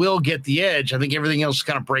at will get the edge, I think everything else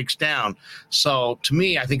kind of breaks down. So to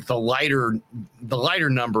me, I think the lighter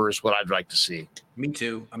number is what I'd like to see. Me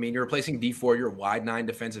too. I mean, you're replacing D4, you're a wide 9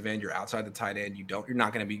 defensive end, you're outside the tight end. You're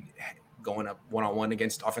not going to be going up one-on-one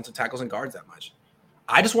against offensive tackles and guards that much.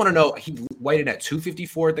 I just want to know, he weighed in at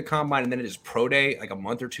 254 at the combine, and then at his pro day, a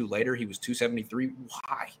month or two later, he was 273.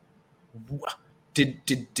 Why?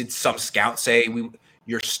 Did some scout say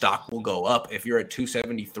your stock will go up if you're at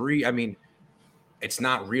 273? I mean, it's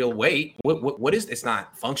not real weight. What is? It's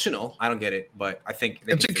not functional. I don't get it, but I think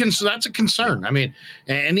that's a concern. I mean,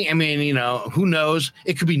 who knows?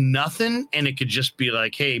 It could be nothing, and it could just be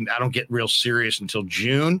like, hey, I don't get real serious until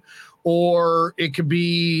June, or it could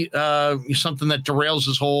be something that derails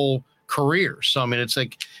his whole career. So I mean, it's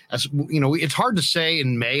it's hard to say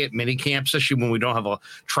in May at minicamp, especially when we don't have a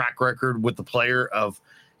track record with the player of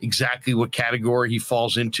exactly what category he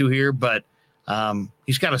falls into here, but.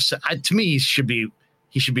 He's got to me, he should be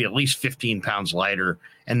at least 15 pounds lighter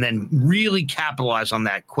and then really capitalize on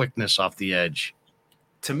that quickness off the edge.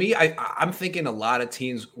 To me, I'm thinking a lot of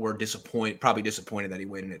teams were probably disappointed that he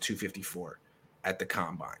weighed in at 254 at the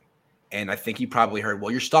combine. And I think he probably heard,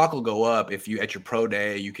 well, your stock will go up if you, at your pro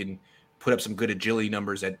day, you can put up some good agility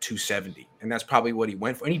numbers at 270. And that's probably what he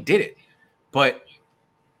went for. And he did it. But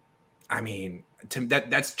I mean,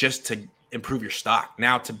 that's just to improve your stock.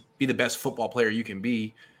 Now, to be the best football player you can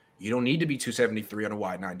be, you don't need to be 273 on a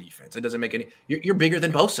wide 9 defense. It doesn't make any. You're bigger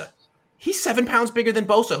than Bosa. He's 7 pounds bigger than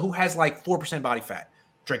Bosa, who has 4% body fat.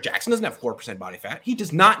 Drake Jackson doesn't have 4% body fat. He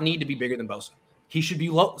does not need to be bigger than Bosa. He should be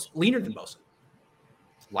leaner than Bosa,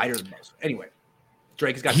 lighter than Bosa. Anyway,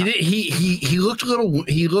 Drake has got. He looked a little.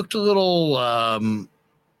 He looked a little. You're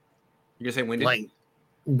gonna say winded?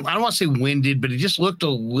 I don't want to say winded, but he just looked a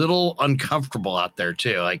little uncomfortable out there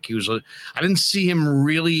too. I didn't see him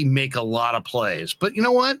really make a lot of plays, but you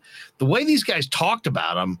know what? The way these guys talked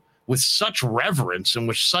about him with such reverence and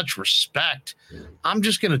with such respect, I'm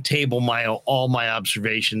just going to table all my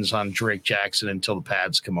observations on Drake Jackson until the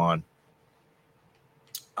pads come on.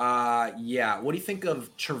 Yeah. What do you think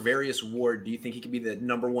of Charvarius Ward? Do you think he could be the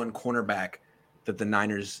number 1 cornerback that the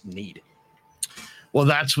Niners need? Well,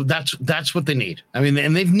 that's what they need. I mean,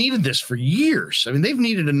 and they've needed this for years. I mean, they've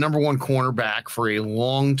needed a number 1 cornerback for a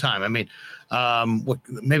long time. I mean,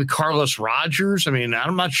 maybe Carlos Rogers. I mean,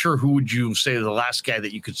 I'm not sure who would you say the last guy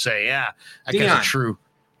that you could say, yeah, that guy's true.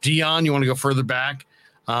 Dion, you want to go further back?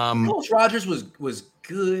 Carlos Rogers was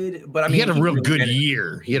good, but I mean, he had a real good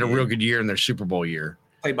year. He had a real good year in their Super Bowl year.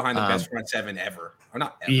 Played behind the best front 7 ever, or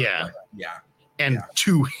not ever? Yeah, yeah. And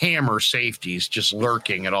 2 hammer safeties just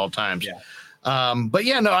lurking at all times. Yeah. But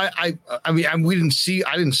yeah, no, I mean, I didn't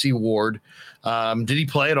see Ward. Did he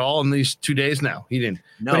play at all in these 2 days? No, he didn't.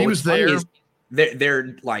 No, but he was there.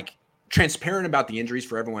 They're like transparent about the injuries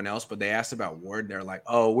for everyone else, but they asked about Ward. They're like,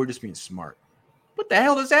 oh, we're just being smart. What the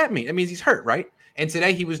hell does that mean? That means he's hurt, right? And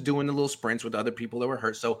today he was doing the little sprints with other people that were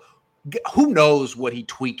hurt. So who knows what he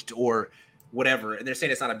tweaked or whatever. And they're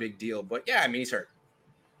saying it's not a big deal, but yeah, I mean, he's hurt.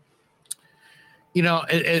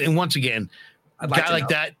 And once again, a guy like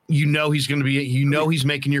that, he's going to be, he's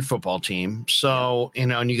making your football team. So,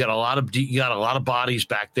 and you got a lot of bodies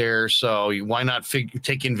back there. So why not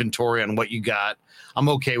take inventory on what you got? I'm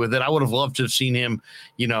okay with it. I would have loved to have seen him,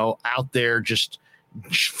 out there just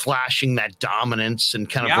flashing that dominance and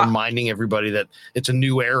kind of reminding everybody that it's a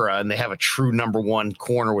new era and they have a true number one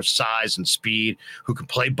corner with size and speed who can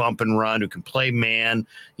play bump and run, who can play man,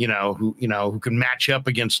 who can match up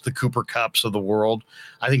against the Cooper Kupps of the world.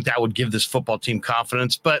 I think that would give this football team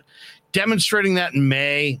confidence, but demonstrating that in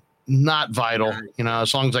May, not vital,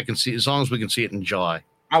 as long as we can see it in July.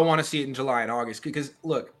 I want to see it in July and August because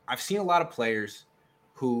look, I've seen a lot of players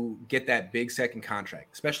who get that big second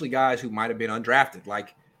contract, especially guys who might have been undrafted,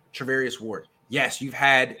 like Travarius Ward. Yes, you've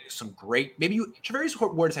had some great, Travarius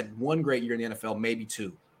Ward has had one great year in the NFL, maybe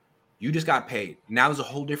two. You just got paid. Now there's a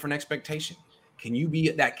whole different expectation. Can you be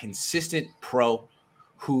that consistent pro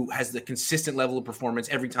who has the consistent level of performance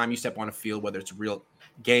every time you step on a field, whether it's a real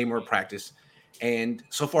game or a practice? And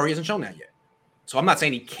so far, he hasn't shown that yet. So I'm not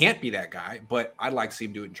saying he can't be that guy, but I'd like to see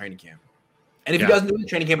him do it in training camp. And if he doesn't do it in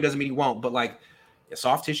training camp, it doesn't mean he won't. But like, a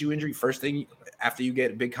soft tissue injury, first thing after you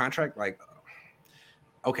get a big contract, like,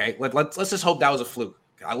 okay, let's just hope that was a fluke.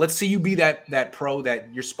 Let's see you be that pro that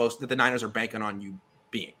the Niners are banking on you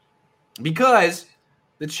being, because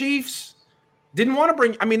the Chiefs didn't want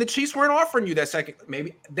to the Chiefs weren't offering you that second.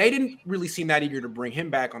 Maybe they didn't really seem that eager to bring him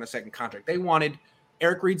back on a second contract. They wanted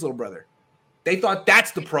Eric Reed's little brother. They thought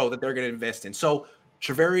that's the pro that they're going to invest in. So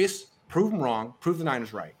Travarius, prove him wrong, prove the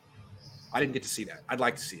Niners right. I didn't get to see that. I'd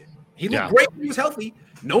like to see it. He looked great when he was healthy.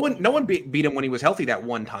 No one beat him when he was healthy that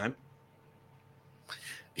one time.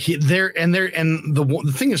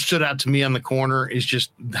 The thing that stood out to me on the corner is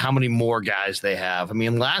just how many more guys they have. I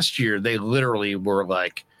mean, last year they literally were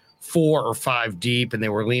like 4 or 5 deep, and they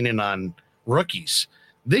were leaning on rookies.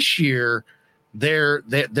 This year they're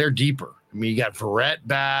deeper. I mean, you got Verrett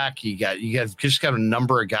back. You got a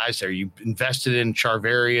number of guys there. You invested in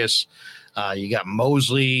Charvarius. You got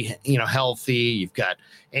Mosley, healthy. You've got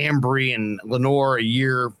Ambry and Lenore a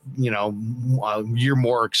year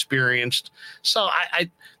more experienced. So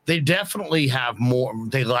they definitely have more.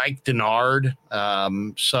 They like Denard. I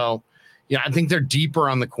think they're deeper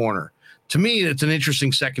on the corner. To me, it's an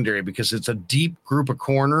interesting secondary because it's a deep group of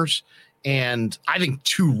corners, and I think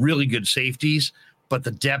 2 really good safeties, but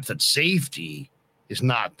the depth at safety is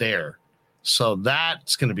not there. So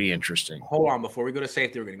that's going to be interesting. Hold on. Before we go to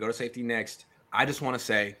safety, we're going to go to safety next. I just want to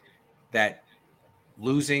say that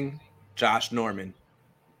losing Josh Norman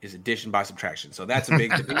is addition by subtraction. So that's a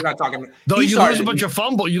big – we're not talking – Though you lose a bunch of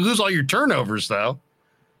fumble. You lose all your turnovers, though.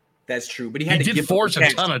 That's true. But he did force a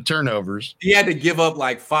ton of turnovers. He had to give up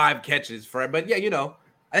like 5 catches for it. But, yeah,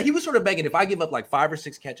 I think he was sort of begging, if I give up like 5 or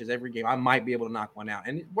 6 catches every game, I might be able to knock one out.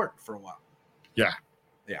 And it worked for a while. Yeah.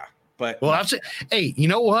 Yeah. But – well, that's it. Hey, you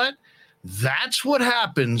know what? That's what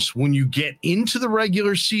happens when you get into the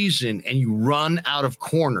regular season and you run out of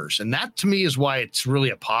corners. And that, to me, is why it's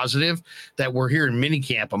really a positive that we're here in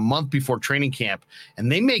minicamp a month before training camp,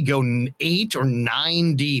 and they may go 8 or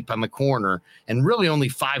 9 deep on the corner, and really only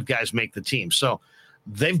 5 guys make the team. So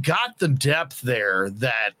they've got the depth there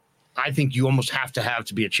that I think you almost have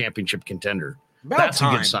to be a championship contender. That's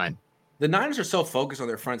a good sign. The Niners are so focused on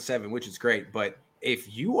their front 7, which is great. But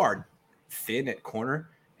if you are thin at corner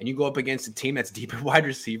and you go up against a team that's deep at wide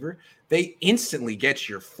receiver, they instantly get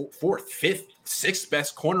your 4th, 5th, 6th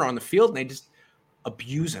best corner on the field, and they just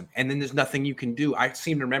abuse him. And then there's nothing you can do. I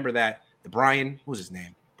seem to remember that Brian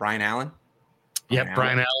Allen? Yep,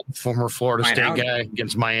 Brian Allen, former Florida State guy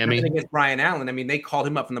against Miami. Against Brian Allen. I mean, they called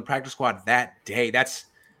him up from the practice squad that day. That's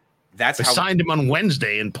they signed him on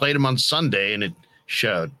Wednesday and played him on Sunday, and it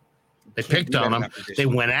showed. They picked on him. They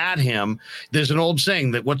went at him. There's an old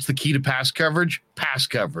saying that what's the key to pass coverage? Pass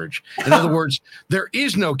coverage. In other words, there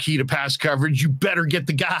is no key to pass coverage. You better get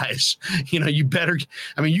the guys. You better.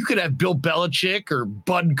 I mean, you could have Bill Belichick or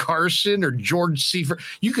Bud Carson or George Seifert.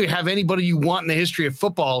 You could have anybody you want in the history of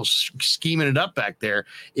football scheming it up back there.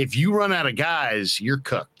 If you run out of guys, you're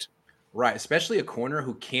cooked. Right, especially a corner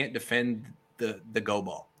who can't defend the go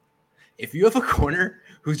ball. If you have a corner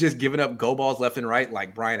who's just giving up go balls left and right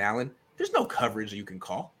like Brian Allen, there's no coverage you can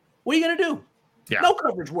call. What are you going to do? Yeah. No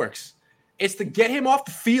coverage works. It's the get him off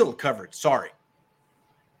the field coverage. Sorry.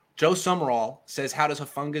 Joe Summerall says, how does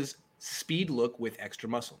Hufunga's speed look with extra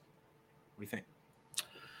muscle? What do you think?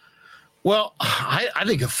 Well, I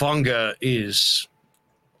think Hufanga is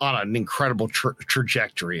on an incredible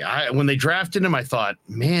trajectory. When they drafted him, I thought,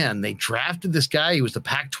 man, they drafted this guy. He was the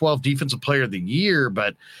Pac-12 Defensive Player of the Year,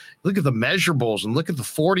 but look at the measurables and look at the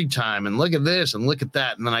 40 time and look at this and look at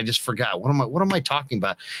that. And then I just forgot, what am I talking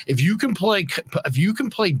about? If you can play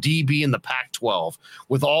DB in the Pac-12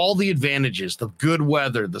 with all the advantages, the good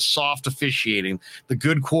weather, the soft officiating, the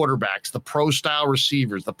good quarterbacks, the pro style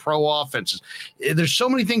receivers, the pro offenses, there's so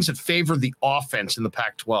many things that favor the offense in the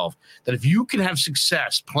Pac-12 that if you can have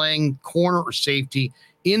success playing corner or safety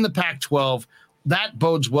in the Pac-12, that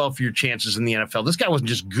bodes well for your chances in the NFL. This guy wasn't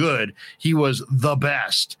just good. He was the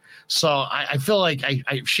best. So I feel like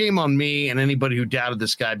I shame on me and anybody who doubted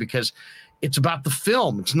this guy, because it's about the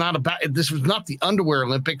film. It's not about, this was not the underwear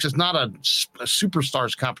Olympics. It's not a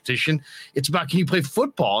superstars competition. It's about, can you play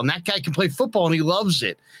football? And that guy can play football and he loves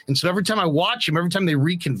it. And so every time I watch him, every time they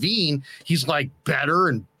reconvene, he's like better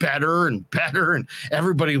and better and better. And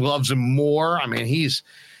everybody loves him more. I mean,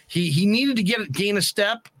 he needed to gain a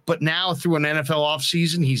step, but now through an NFL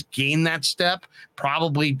offseason, he's gained that step,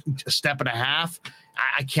 probably a step and a half.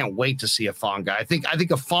 I can't wait to see Hufanga. I think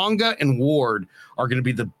Hufanga and Ward are going to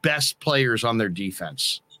be the best players on their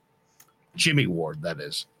defense. Jimmy Ward, that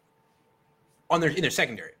is. In their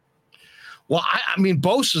secondary. Well, I mean,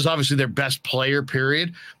 Bosa is obviously their best player,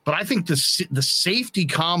 period. But I think the safety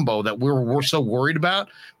combo that we're so worried about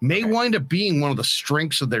may wind up being one of the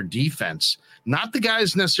strengths of their defense. Not the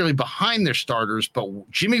guys necessarily behind their starters, but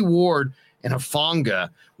Jimmy Ward and Hufanga,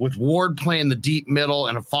 with Ward playing the deep middle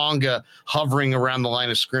and Hufanga hovering around the line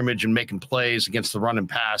of scrimmage and making plays against the run and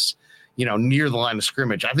pass, near the line of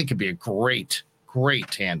scrimmage. I think it'd be a great, great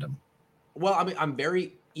tandem. Well, I mean, I'm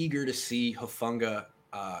very eager to see Hufanga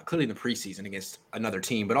clearly in the preseason against another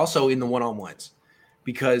team, but also in the one-on-ones,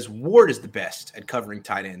 because Ward is the best at covering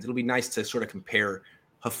tight ends. It'll be nice to sort of compare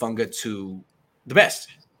Hufanga to the best,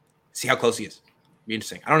 see how close he is. Be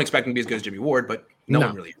interesting. I don't expect him to be as good as Jimmy Ward, but no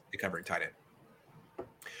one really is covering tight end.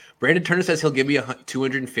 Brandon Turner says he'll give me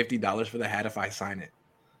 $250 for the hat if I sign it.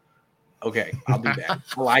 Okay, I'll do that.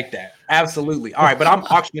 I like that. Absolutely. All right, but I'm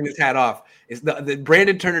auctioning this hat off. It's the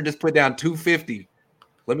Brandon Turner just put down $250.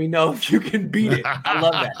 Let me know if you can beat it. I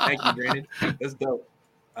love that. Thank you, Brandon. That's dope.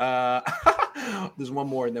 There's one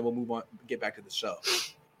more, and then we'll move on. Get back to the show.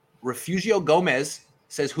 Refugio Gomez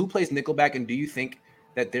says, "Who plays nickelback, and do you think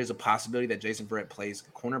that there's a possibility that Jason Verrett plays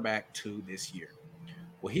cornerback 2 this year?"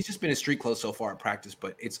 Well, he's just been in street clothes so far at practice,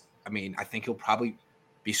 but I think he'll probably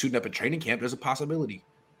be suiting up at training camp. There's a possibility.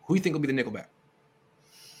 Who do you think will be the nickelback?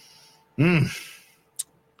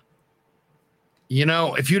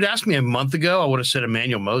 If you'd asked me a month ago, I would have said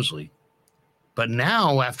Emmanuel Mosley. But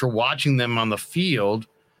now, after watching them on the field,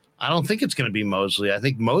 I don't think it's going to be Mosley. I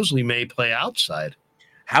think Mosley may play outside.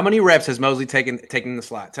 How many reps has Mosley taken the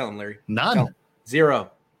slot? Tell him, Larry. None. Tell him.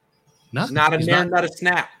 0. Nothing. Not a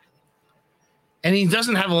snap. And he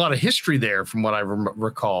doesn't have a lot of history there from what I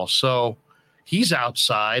recall. So he's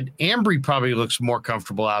outside. Ambry probably looks more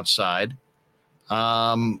comfortable outside.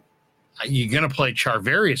 You're going to play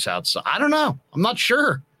Charvarius outside. I don't know. I'm not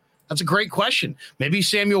sure. That's a great question. Maybe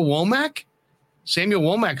Samuel Womack? Samuel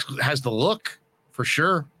Womack has the look for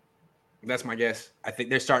sure. That's my guess. I think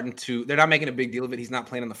they're not making a big deal of it. He's not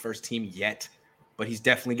playing on the first team yet, but he's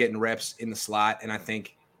definitely getting reps in the slot. And I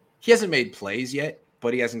think he hasn't made plays yet,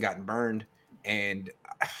 but he hasn't gotten burned. And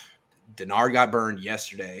Denard got burned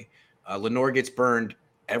yesterday. Lenore gets burned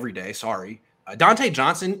every day. Sorry. Dante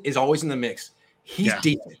Johnson is always in the mix. He's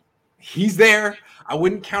decent. He's there. I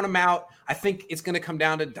wouldn't count him out. I think it's going to come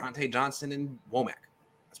down to Dante Johnson and Womack.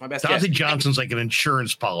 That's my best guess. Dante Johnson's like an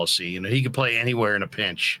insurance policy. He could play anywhere in a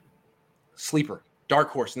pinch. Sleeper,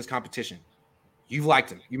 dark horse in this competition. You've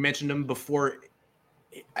liked him. You mentioned him before.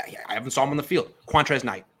 I haven't saw him on the field. Quantrez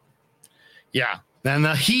Knight. Yeah. And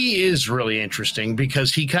he is really interesting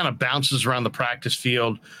because he kind of bounces around the practice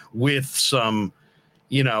field with some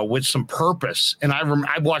purpose. And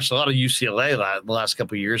I watched a lot of UCLA the last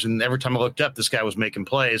couple of years, and every time I looked up, this guy was making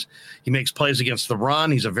plays. He makes plays against the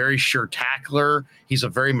run. He's a very sure tackler. He's a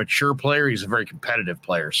very mature player. He's a very competitive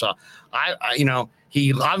player. So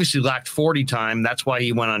he obviously lacked 40 time. That's why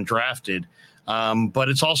he went undrafted. But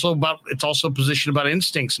it's also a position about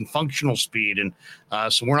instincts and functional speed. And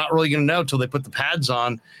so we're not really going to know till they put the pads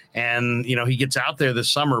on and, he gets out there this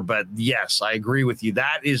summer. But yes, I agree with you.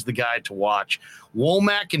 That is the guy to watch.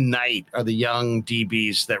 Womack and Knight are the young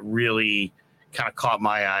DBs that really kind of caught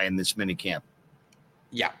my eye in this minicamp.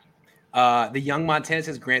 Yeah. The Young Montana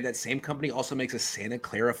says, Grant, that same company also makes a Santa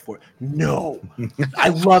Clara for. No, I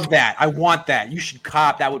love that. I want that. You should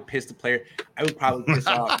cop. That would piss the player. I would probably piss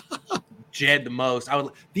off Jed the most.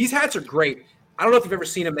 These hats are great. I don't know if you've ever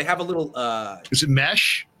seen them. They have a little. Is it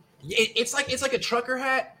mesh? It's like a trucker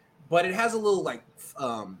hat, but it has a little like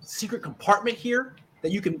secret compartment here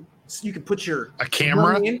that you can put your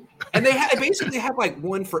camera in. And they basically have like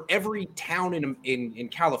one for every town in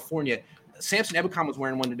California. Samson Ebicom was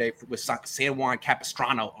wearing one today with San Juan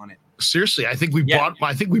Capistrano on it. Seriously, I think we bought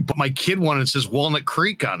my kid one and it says Walnut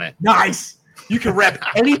Creek on it. Nice. You can rep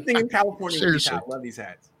anything in California. Seriously. I love these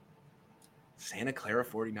hats. Santa Clara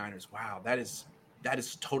 49ers. Wow, that is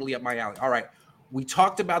totally up my alley. All right. We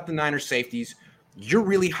talked about the Niners safeties. You're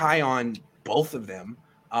really high on both of them.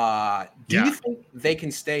 Do you think they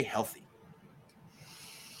can stay healthy?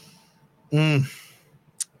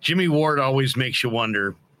 Jimmy Ward always makes you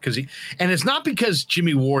wonder and it's not because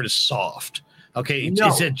Jimmy Ward is soft. Okay.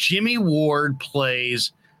 It's that Jimmy Ward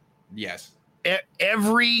plays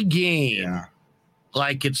every game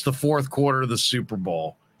like it's the fourth quarter of the Super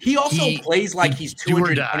Bowl. He also plays like he's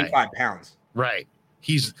 225 pounds. Right.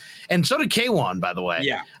 And so did K1, by the way.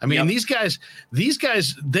 Yeah. I mean, these guys,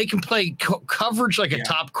 they can play coverage like a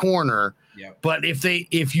top corner. Yeah. But if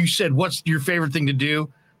you said, what's your favorite thing to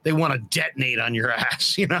do? They want to detonate on your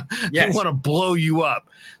ass, They want to blow you up.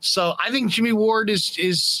 So I think Jimmy Ward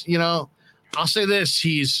is, I'll say this,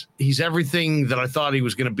 he's everything that I thought he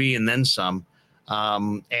was going to be and then some.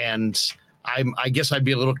 And I guess I'd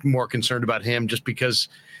be a little more concerned about him just because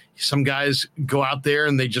some guys go out there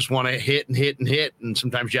and they just want to hit and hit and hit. And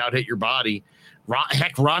sometimes you out hit your body.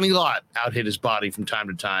 Heck, Ronnie Lott out hit his body from time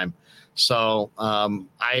to time. So I'm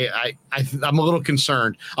a little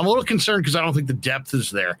concerned. I'm a little concerned because I don't think the depth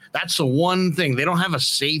is there. That's the one thing. They don't have a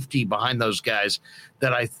safety behind those guys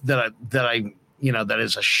that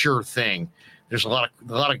is a sure thing. There's a lot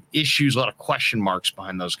of issues, a lot of question marks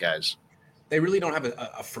behind those guys. They really don't have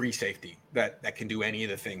a free safety that can do any of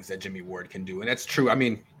the things that Jimmy Ward can do. And that's true. I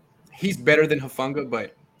mean, he's better than Hufanga,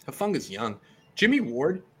 but Hufanga's young. Jimmy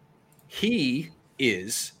Ward, he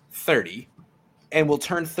is 30 and will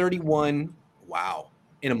turn 31,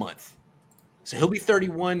 in a month. So he'll be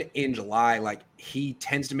 31 in July. Like, he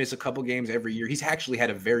tends to miss a couple games every year. He's actually had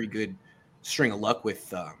a very good string of luck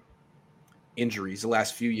with injuries the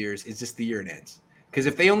last few years. It's just the year it ends. Because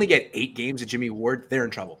if they only get 8 games of Jimmy Ward, they're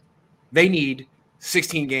in trouble. They need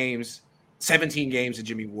 16 games, 17 games of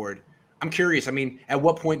Jimmy Ward. I'm curious. I mean, at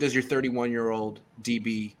what point does your 31-year-old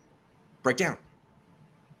DB break down?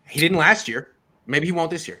 He didn't last year. Maybe he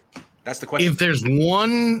won't this year. That's the question. If there's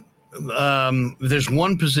one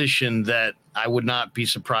position that I would not be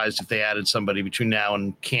surprised if they added somebody between now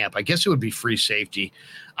and camp, I guess it would be free safety.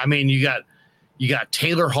 I mean, you got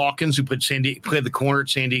Taylor Hawkins, who played the corner at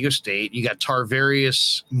San Diego State. You got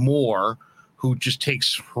Tarvarius Moore, who just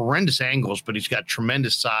takes horrendous angles, but he's got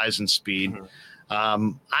tremendous size and speed. Mm-hmm.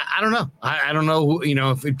 I don't know. I don't know.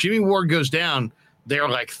 If Jimmy Ward goes down, they're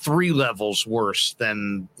like 3 levels worse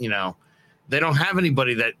than, they don't have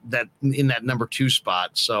anybody that in that number 2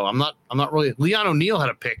 spot. So I'm not really. Leon O'Neal had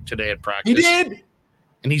a pick today at practice. He did.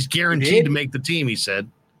 And he's guaranteed to make the team, he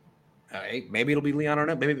said. Hey, maybe it'll be Leon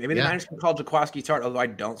O'Neal. Maybe the Niners can call Jaquaski Tart, although I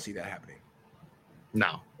don't see that happening.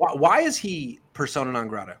 No. Why is he persona non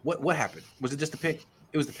grata? What happened? Was it just the pick?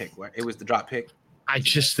 It was the pick. Right? It was the drop pick. I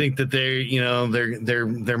just think that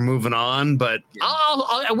they're moving on. But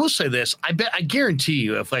I will say this: I guarantee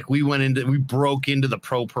you, if we broke into the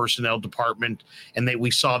pro personnel department and we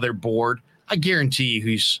saw their board, I guarantee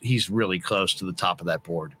you he's really close to the top of that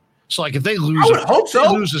board. So if they lose,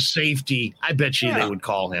 lose a safety, I bet you they would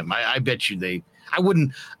call him. I bet you I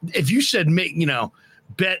wouldn't. If you said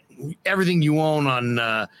bet everything you own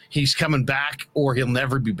on he's coming back or he'll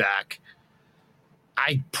never be back,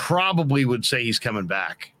 I probably would say he's coming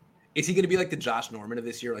back. Is he going to be like the Josh Norman of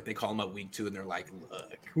this year? Like, they call him up week 2 and they're like,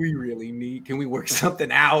 look, can we work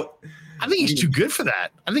something out? I think he's too good for that.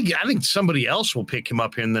 I think somebody else will pick him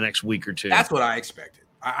up here in the next week or 2. That's what I expected.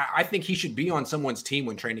 I think he should be on someone's team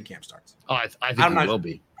when training camp starts. Oh, I think he will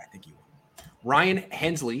be. I think he will. Ryan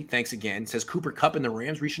Hensley, thanks again, says Cooper Kupp and the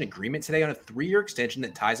Rams reached an agreement today on a 3-year extension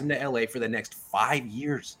that ties him to LA for the next 5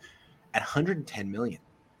 years at $110 million.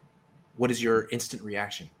 What is your instant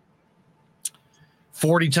reaction?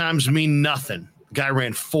 40 times mean nothing. Guy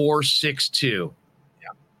ran 4.62. Yeah.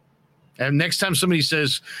 And next time somebody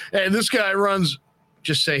says, hey, this guy runs,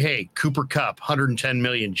 just say, hey, Cooper Kupp, $110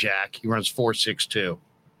 million, Jack. He runs 4.62.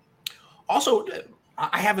 Also,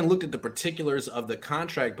 I haven't looked at the particulars of the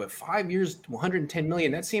contract, but 5 years, $110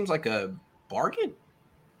 million, that seems like a bargain,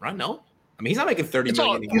 right? No? I mean, he's not making $30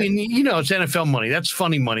 million a year. I mean, it's NFL money. That's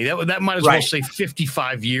funny money. That might as well say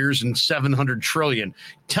 55 years and 700 trillion.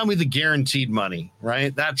 Tell me the guaranteed money,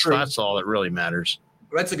 right? That's all that really matters.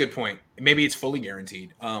 That's a good point. Maybe it's fully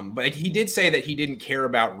guaranteed. But he did say that he didn't care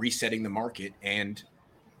about resetting the market, and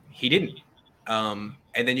he didn't. And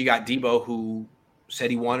then you got Debo, who said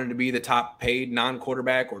he wanted to be the top paid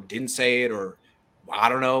non-quarterback, or didn't say it, or I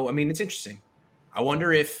don't know. I mean, it's interesting. I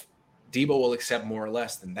wonder if Debo will accept more or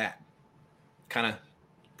less than that. Kind of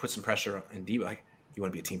put some pressure on Debo. Like, you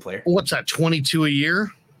want to be a team player? What's that, 22 a year?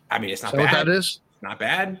 I mean, it's not bad. What that is? Not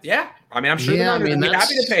bad. Yeah. I mean, I'm sure they'd be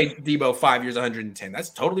happy to pay Debo 5 years, 110. That's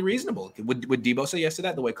totally reasonable. Would Debo say yes to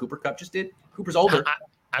that the way Cooper Kupp just did? Cooper's older.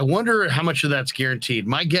 I wonder how much of that's guaranteed.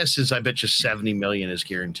 My guess is I bet you $70 million is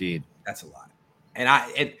guaranteed. That's a lot.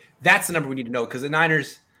 And that's the number we need to know, because the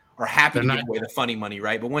Niners are happy to give away the funny money,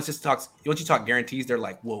 right? But once you talk guarantees, they're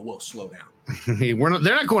like, whoa, slow down. They're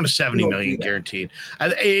not going to 70 million guaranteed.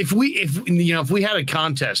 If we had a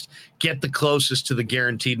contest, get the closest to the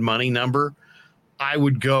guaranteed money number, I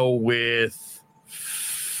would go with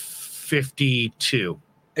 52.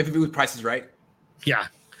 If it was Price is Right? Yeah.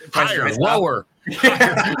 Higher, lower.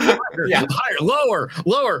 Higher,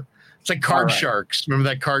 lower. It's like Card Sharks. Remember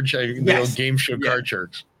that card the old game show Card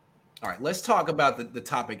Sharks? All right, let's talk about the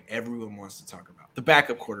topic everyone wants to talk about, the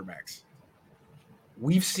backup quarterbacks.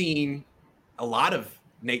 We've seen a lot of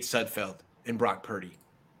Nate Sudfeld and Brock Purdy.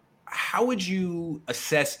 How would you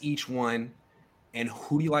assess each one, and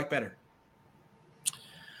who do you like better?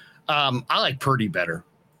 I like Purdy better.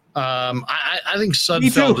 I think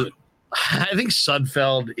Sudfeld. I think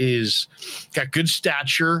Sudfeld is got good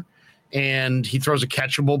stature, and he throws a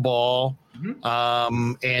catchable ball.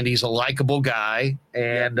 Mm-hmm. And he's a likable guy,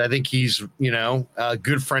 and I think he's a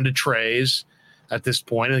good friend of Trey's at this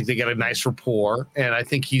point. I think they got a nice rapport, and I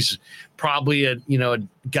think he's probably a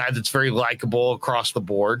guy that's very likable across the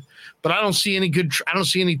board. But I don't see any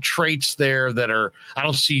traits there that are. I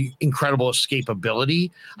don't see incredible escapability.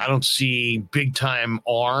 I don't see big time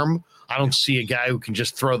arm. I don't see a guy who can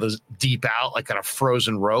just throw the deep out like on a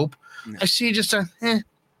frozen rope. No. I see just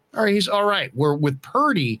all right, he's all right. Where with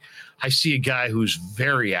Purdy, I see a guy who's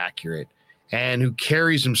very accurate and who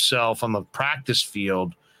carries himself on the practice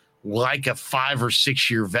field like a 5 or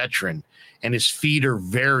 6 year veteran, and his feet are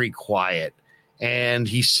very quiet, and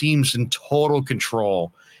he seems in total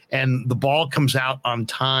control, and the ball comes out on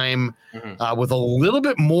time with a little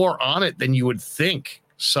bit more on it than you would think.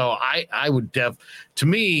 So I would to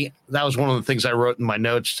me, that was one of the things I wrote in my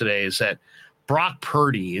notes today, is that Brock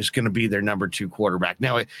Purdy is going to be their number 2 quarterback.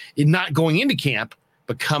 Now, not going into camp,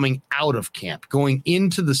 but coming out of camp, going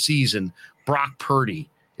into the season, Brock Purdy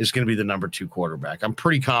is going to be the number 2 quarterback. I'm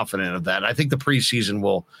pretty confident of that. I think the preseason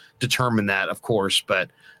will determine that, of course, but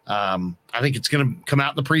I think it's going to come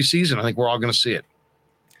out in the preseason. I think we're all going to see it.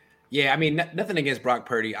 Yeah, I mean, nothing against Brock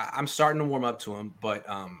Purdy. I'm starting to warm up to him, but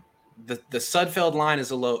the Sudfeld line is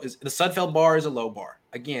the Sudfeld bar is a low bar.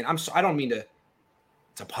 Again, I don't mean to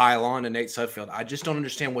pile on to Nate Sudfeld. I just don't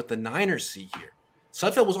understand what the Niners see here.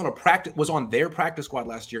 Sudfeld was on their practice squad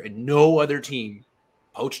last year, and no other team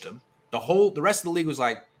poached him. The rest of the league was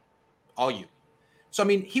like, all you. So, I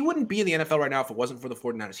mean, he wouldn't be in the NFL right now if it wasn't for the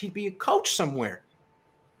 49ers. He'd be a coach somewhere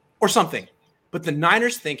or something. But the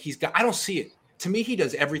Niners think I don't see it. To me, he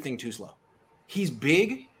does everything too slow. He's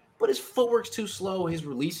big, but his footwork's too slow. His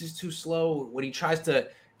release is too slow. When he tries to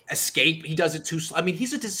escape, he does it too slow. I mean,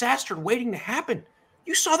 he's a disaster waiting to happen.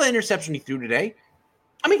 You saw the interception he threw today.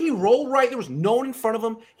 I mean, he rolled right. There was no one in front of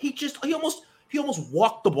him. He almost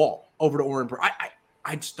walked the ball over to Oren.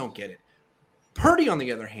 I just don't get it. Purdy, on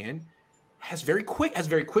the other hand, has very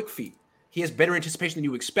quick feet. He has better anticipation than you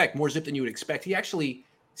would expect, more zip than you would expect. He actually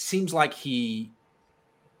seems like he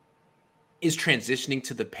is transitioning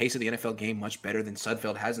to the pace of the NFL game much better than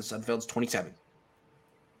Sudfeld has, and Sudfeld's 27.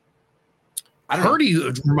 Purdy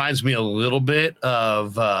reminds me a little bit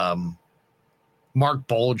of Mark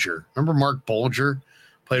Bolger. Remember Mark Bolger?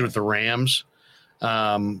 Played with the Rams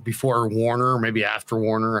before Warner, maybe after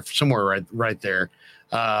Warner, somewhere right there.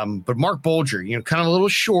 But Mark Bolger, kind of a little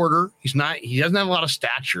shorter. He doesn't have a lot of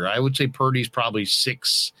stature. I would say Purdy's probably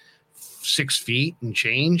 6 feet and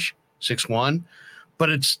change, 6'1".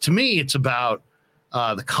 But to me, it's about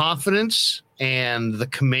the confidence and the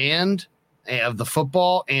command of the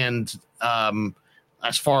football. And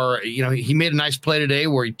as far, he made a nice play today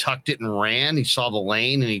where he tucked it and ran. He saw the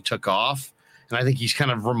lane and he took off. And I think he's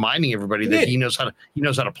kind of reminding everybody that he knows how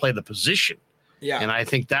to play the position. Yeah. And I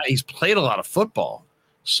think that he's played a lot of football.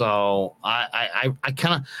 So I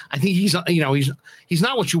think he's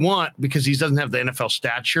not what you want because he doesn't have the NFL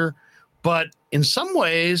stature, but in some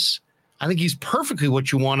ways I think he's perfectly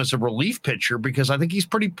what you want as a relief pitcher because I think he's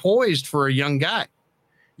pretty poised for a young guy.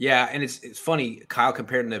 Yeah, and it's funny, Kyle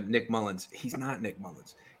compared him to Nick Mullins. He's not Nick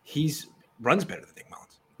Mullins. He's runs better than Nick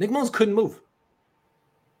Mullins. Nick Mullins couldn't move.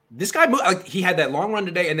 This guy moved, like, he had that long run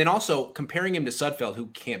today, and then also comparing him to Sudfeld, who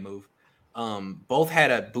can't move. Both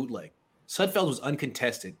had a bootleg. Sudfeld was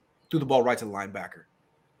uncontested, threw the ball right to the linebacker.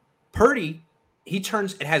 Purdy, he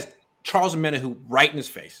turns and has Charles Omenihu right in his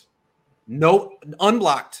face. No,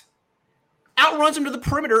 unblocked. Outruns him to the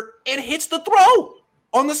perimeter and hits the throw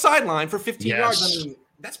on the sideline for 15 yards. I mean,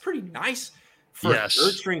 that's pretty nice for a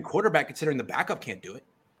third-string quarterback, considering the backup can't do it.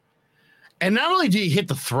 And not only did he hit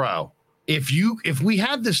the throw, if we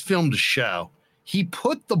had this film to show, he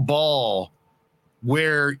put the ball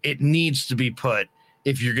where it needs to be put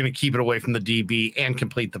if you're going to keep it away from the DB and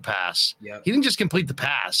complete the pass. Yep. He didn't just complete the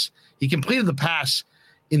pass. He completed the pass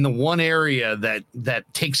in the one area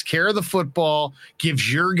that takes care of the football,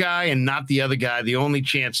 gives your guy and not the other guy the only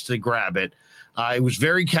chance to grab it. It was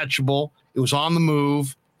very catchable. It was on the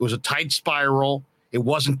move. It was a tight spiral. It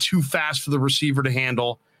wasn't too fast for the receiver to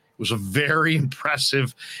handle. It was a very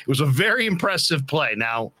impressive play.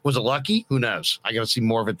 Now, was it lucky? Who knows? I got to see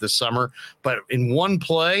more of it this summer. But in one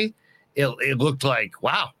play, it looked like,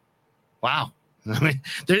 wow. I mean,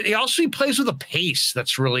 he plays with a pace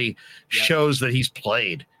that's really shows that he's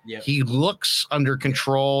played. Yep. He looks under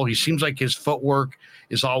control. He seems like his footwork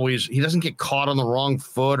is always, he doesn't get caught on the wrong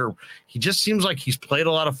foot, or he just seems like he's played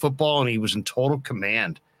a lot of football and he was in total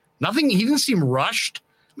command. He didn't seem rushed.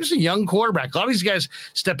 He was a young quarterback. A lot of these guys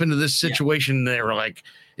step into this situation and they were like,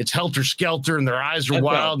 it's helter-skelter and their eyes are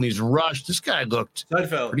wild and he's rushed. This guy looked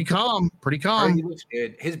pretty calm. He looks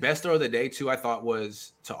good. His best throw of the day, too, I thought,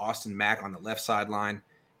 was to Austin Mack on the left sideline.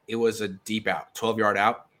 It was a deep out, 12-yard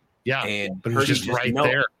out. Yeah, and but it was just right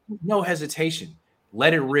there. No hesitation.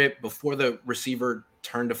 Let it rip before the receiver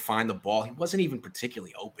turned to find the ball. He wasn't even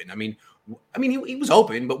particularly open. I mean, he was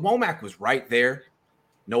open, but Womack was right there.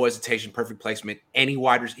 No hesitation, perfect placement. Any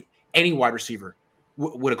wide receiver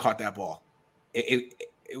would have caught that ball. It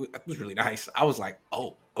was really nice. I was like,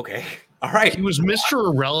 oh, okay. All right. He was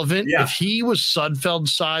Mr. Irrelevant. Yeah. If he was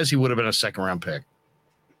Sudfeld's size, he would have been a second-round pick.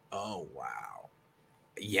 Oh, wow.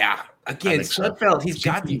 Yeah. Again, Sudfeld, he's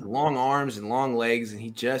got these long arms and long legs, and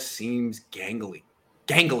he just seems gangly.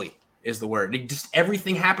 Gangly is the word.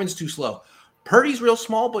 Everything happens too slow. Purdy's real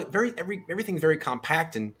small, but everything's very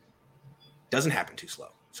compact and doesn't happen too slow.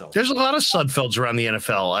 So there's a lot of Sudfelds around the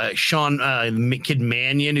NFL. Sean Kid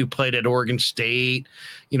Mannion, who played at Oregon State.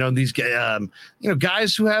 These guys,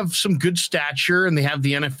 guys who have some good stature and they have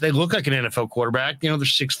the NFL. They look like an NFL quarterback. They're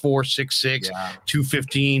 6'4", 6'6",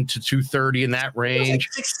 215 to 230 in that range.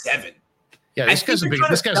 Like 6'7". Yeah, this guy's a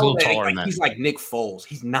little taller than that. He's like Nick Foles.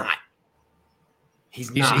 He's not.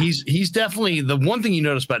 He's definitely the one thing you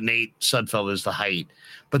notice about Nate Sudfeld is the height,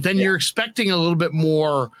 but then you're expecting a little bit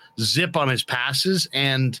more zip on his passes,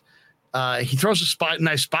 and he throws a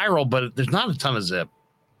nice spiral, but there's not a ton of zip.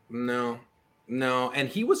 No, and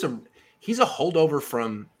he's a holdover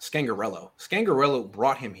from Scangarello. Scangarello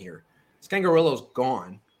brought him here. Scangarello's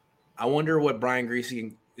gone. I wonder what Brian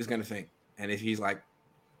Griese is going to think, and if he's like,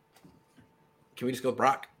 "Can we just go with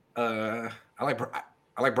Brock?" I like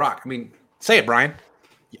Brock. I mean. Say it, Brian.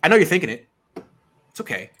 I know you're thinking it. It's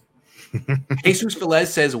okay. Jesus Velez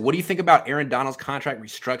says, what do you think about Aaron Donald's contract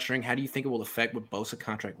restructuring? How do you think it will affect what Bosa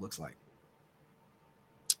contract looks like?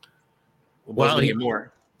 Well,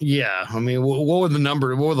 more. Yeah. I mean, what were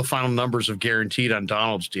the final numbers of guaranteed on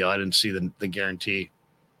Donald's deal? I didn't see the guarantee.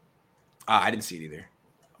 I didn't see it either,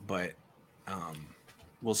 but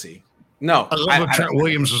we'll see. No. I love what Trent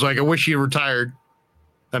Williams was like, I wish he had retired.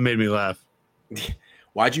 That made me laugh.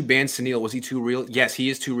 Why'd you ban Sunil? Was he too real? Yes, he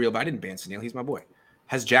is too real, but I didn't ban Sunil. He's my boy.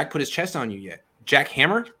 Has Jack put his chest on you yet? Jack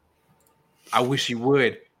Hammer? I wish he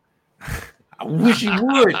would.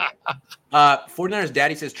 49ers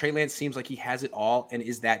Daddy says Trey Lance seems like he has it all and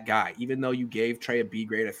is that guy. Even though you gave Trey a B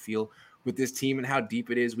grade, I feel with this team and how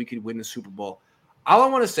deep it is, we could win the Super Bowl. All I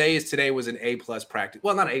want to say is today was an A-plus practice.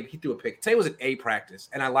 Well, not A. He threw a pick. Today was an A practice,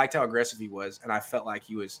 and I liked how aggressive he was, and I felt like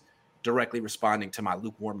he was directly responding to my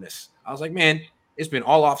lukewarmness. I was like, man, it's been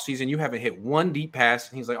all off season. You haven't hit one deep pass.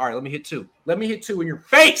 And he's like, all right, let me hit two. Let me hit two in your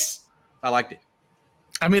face. I liked it.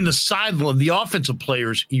 I mean, the offensive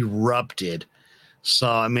players erupted. So,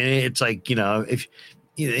 I mean, it's like, if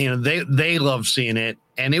they love seeing it.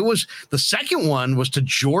 And it was the second one was to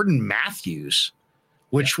Jordan Matthews,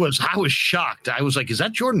 which I was shocked. I was like, is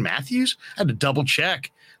that Jordan Matthews? I had to double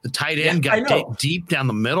check. The tight end got deep down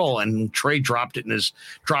the middle, and Trey dropped it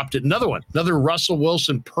Another one, another Russell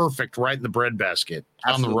Wilson, perfect right in the breadbasket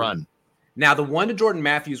on the run. Now, the one to Jordan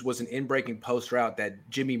Matthews was an in-breaking post route that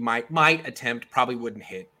Jimmy might attempt, probably wouldn't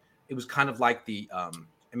hit. It was kind of like the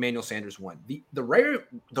Emmanuel Sanders one.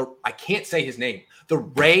 I can't say his name. The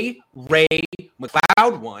Ray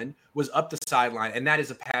McLeod one was up the sideline, and that is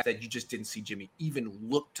a pass that you just didn't see Jimmy even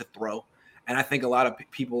look to throw. And I think a lot of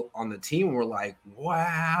people on the team were like,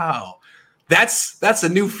 "Wow, that's a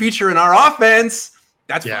new feature in our offense."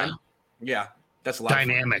 That's fun. Yeah, that's a lot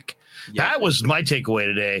dynamic. Yeah. That was my takeaway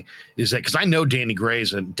today, is that because I know Danny Gray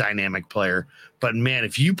is a dynamic player, but man,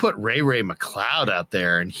 if you put Ray McLeod out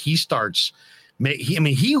there and he starts,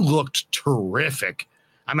 he looked terrific.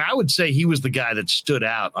 I mean, I would say he was the guy that stood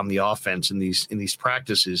out on the offense in these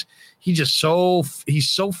practices. He's so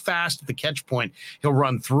fast at the catch point. He'll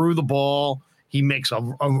run through the ball. He makes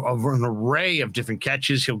an array of different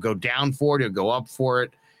catches. He'll go down for it. He'll go up for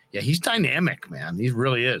it. Yeah, he's dynamic, man. He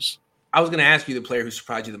really is. I was going to ask you the player who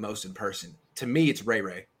surprised you the most in person. To me, it's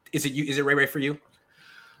Ray. Is it you? Is it Ray for you?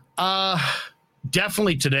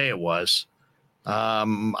 Definitely today it was.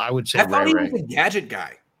 I would say I thought he was a gadget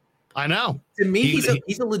guy. I know. To me,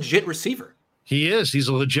 he's a legit receiver. He is. He's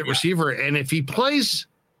a legit receiver. And if he plays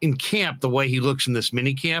in camp the way he looks in this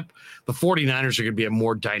mini camp, the 49ers are going to be a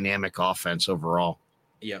more dynamic offense overall.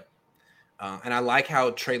 Yep. And I like how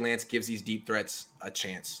Trey Lance gives these deep threats a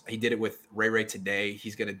chance. He did it with Ray today.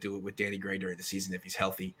 He's going to do it with Danny Gray during the season if he's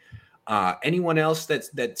healthy. Anyone else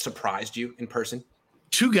that surprised you in person?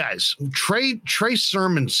 Two guys. Trey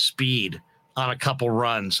Sermon's speed on a couple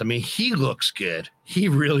runs. I mean, he looks good. He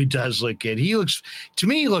really does look good. He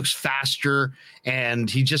looks faster, and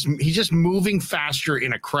he's just moving faster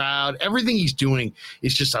in a crowd. Everything he's doing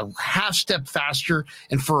is just a half step faster.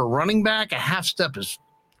 And for a running back, a half step is –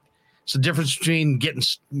 it's the difference between getting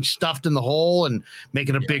stuffed in the hole and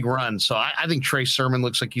making a big run. So I think Trey Sermon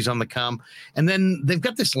looks like he's on the come. And then they've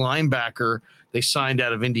got this linebacker they signed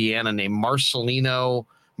out of Indiana named Marcelino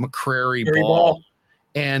McCrary Ball.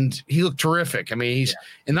 And he looked terrific. I mean,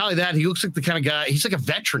 and not only that, he looks like the kind of guy, he's like a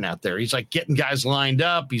veteran out there. He's like getting guys lined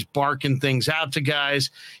up. He's barking things out to guys.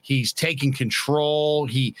 He's taking control.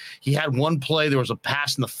 He had one play, there was a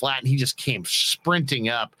pass in the flat, and he just came sprinting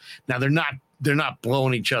up. Now they're not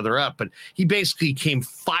blowing each other up, but he basically came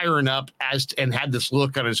firing up and had this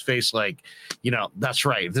look on his face like, that's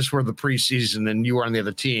right. If this were the preseason and you were on the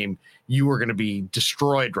other team, you were going to be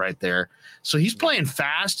destroyed right there. So he's playing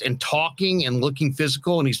fast and talking and looking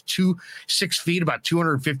physical, and he's 6 feet, about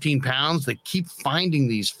 215 pounds. They keep finding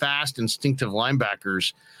these fast, instinctive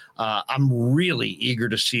linebackers. I'm really eager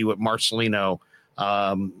to see what Marcelino,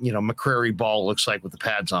 McCrary Ball looks like with the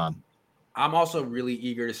pads on. I'm also really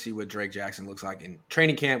eager to see what Drake Jackson looks like in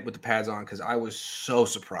training camp with the pads on, because I was so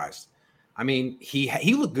surprised. I mean,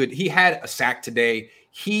 he looked good. He had a sack today.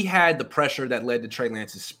 He had the pressure that led to Trey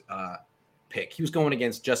Lance's pick. He was going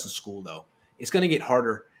against Justin School, though. It's going to get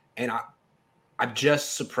harder, and I'm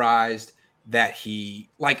just surprised that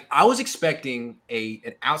I was expecting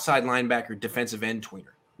an outside linebacker defensive end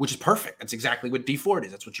tweener, which is perfect. That's exactly what D Ford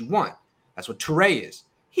is. That's what you want. That's what Toure is.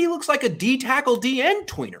 He looks like a D tackle D end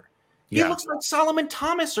tweener. He looks like Solomon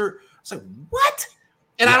Thomas, it's like, what?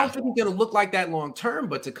 And I don't think he's going to look like that long term.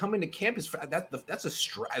 But to come into camp is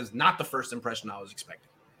not the first impression I was expecting.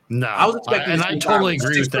 No, I was expecting, and I totally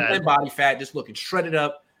agree with that. Body fat, just looking shredded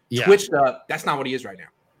up, twitched up. That's not what he is right now.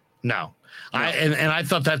 No. I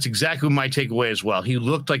thought that's exactly my takeaway as well. He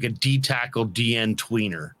looked like a D tackle, D end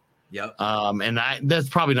tweener. Yep. And that's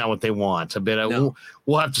probably not what they want.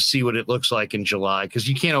 We'll have to see what it looks like in July, because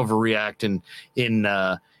you can't overreact in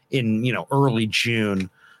early June.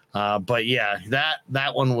 But yeah,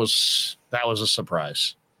 that was a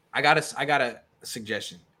surprise. I got a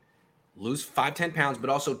suggestion. Lose 5-10 pounds, but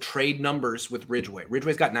also trade numbers with Ridgeway.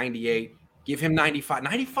 Ridgeway's got 98. Give him 95.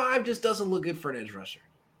 95 just doesn't look good for an edge rusher.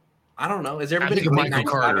 I don't know. Is everybody Michael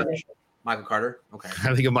Carter? Michael Carter? Okay.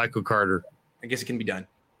 I think of Michael Carter. I guess it can be done.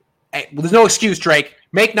 Hey, well, there's no excuse, Drake.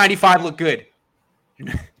 Make 95 look good.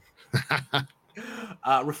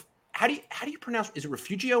 How do you pronounce? Is it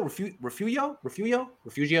Refugio? Refugio?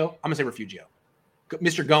 I'm gonna say Refugio.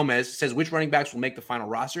 Mr. Gomez says, which running backs will make the final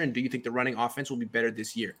roster, and do you think the running offense will be better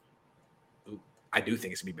this year? Ooh, I do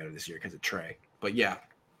think it's gonna be better this year because of Trey. But yeah,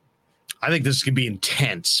 I think this is gonna be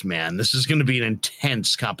intense, man. This is gonna be an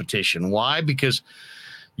intense competition. Why? Because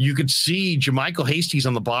you could see Jermichael Hasty's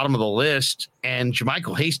on the bottom of the list, and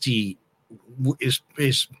Jermichael Hasty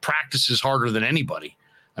is practices harder than anybody.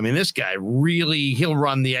 I mean, this guy he'll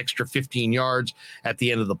run the extra 15 yards at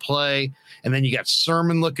the end of the play. And then you got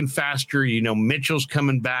Sermon looking faster. Mitchell's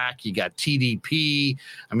coming back. You got TDP.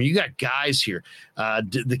 I mean, you got guys here.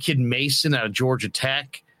 The kid Mason out of Georgia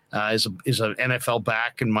Tech. is an NFL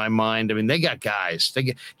back in my mind. I mean, they got guys. They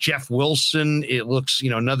get Jeff Wilson. It looks,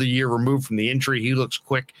 another year removed from the injury. He looks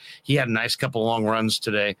quick. He had a nice couple long runs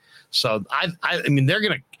today. So I mean, they're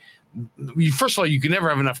going to. First of all, you can never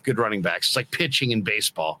have enough good running backs. It's like pitching in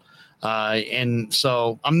baseball. And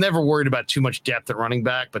so I'm never worried about too much depth at running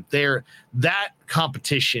back, but that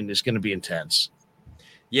competition is going to be intense.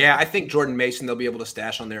 Yeah, I think Jordan Mason they'll be able to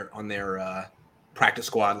stash on their practice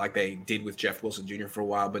squad like they did with Jeff Wilson Jr. for a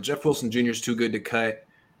while. But Jeff Wilson Jr. is too good to cut.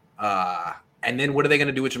 And then what are they going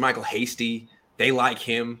to do with JaMychal Hasty? They like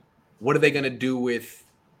him. What are they going to do with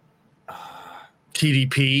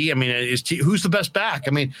TDP? I mean, who's the best back?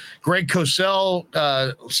 I mean, Greg Cosell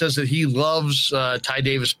says that he loves Ty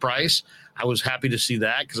Davis Price. I was happy to see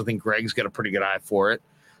that because I think Greg's got a pretty good eye for it.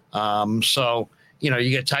 So,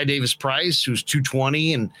 you got Ty Davis Price, who's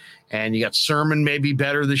 220, and you got Sermon maybe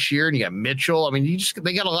better this year, and you got Mitchell. I mean,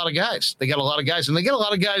 they got a lot of guys. They got a lot of guys, and they got a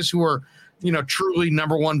lot of guys who are, truly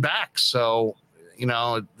number one backs. So, there's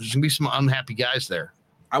going to be some unhappy guys there.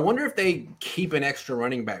 I wonder if they keep an extra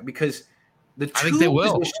running back because I think they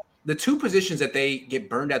will. The two positions that they get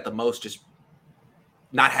burned at the most, just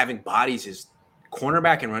not having bodies, is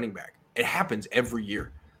cornerback and running back. It happens every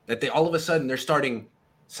year that all of a sudden they're starting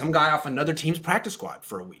some guy off another team's practice squad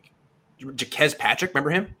for a week. Jaquez Patrick,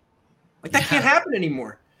 remember him? Like that can't happen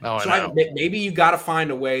anymore. Oh, so maybe you got to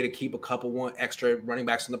find a way to keep a couple extra running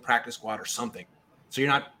backs in the practice squad or something. So you're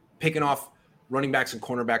not picking off running backs and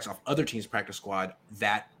cornerbacks off other teams' practice squad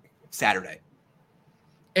that Saturday.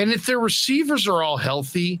 And if their receivers are all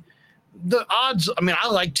healthy, the odds, I mean, I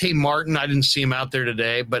like Tay Martin. I didn't see him out there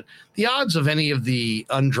today, but the odds of any of the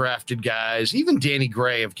undrafted guys, even Danny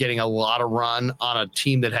Gray, of getting a lot of run on a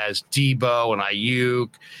team that has Debo and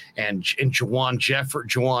Ayuk and Juwan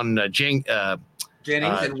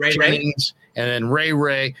Jennings and Ray Jennings, and then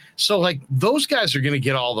Ray. So like those guys are going to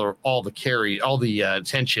get all the carry, all the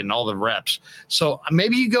attention, all the reps. So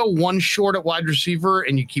maybe you go one short at wide receiver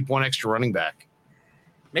and you keep one extra running back.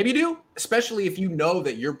 Maybe you do, especially if you know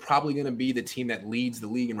that you're probably going to be the team that leads the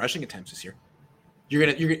league in rushing attempts this year. You're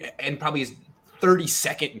and probably is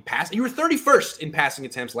 32nd in passing. You were 31st in passing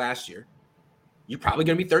attempts last year. You're probably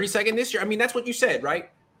going to be 32nd this year. I mean, that's what you said, right?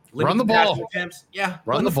 Run the ball. Attempts. Yeah.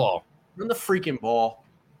 Run the ball. Run the freaking ball.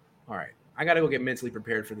 All right. I got to go get mentally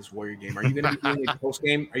prepared for this Warrior game. Are you going to be doing a post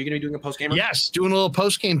game? Are you going to be doing a post game? Yes, doing a little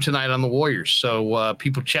post game tonight on the Warriors. So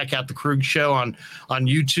people check out the Krug Show on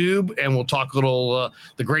YouTube, and we'll talk a little.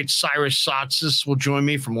 The great Cyrus Satsis will join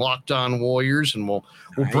me from Locked On Warriors, and we'll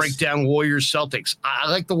break down Warriors Celtics. I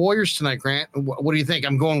like the Warriors tonight, Grant. What do you think?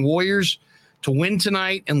 I'm going Warriors to win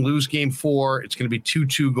tonight and lose Game 4. It's going to be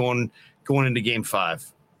 2-2 going into Game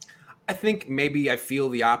 5. I think maybe I feel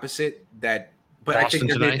the opposite But Boston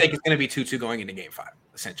I think it's going to be 2-2 going into Game 5,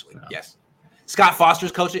 essentially. Yeah. Yes. Scott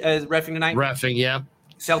Foster's coaching reffing tonight. Reffing, yeah.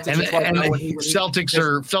 Celtics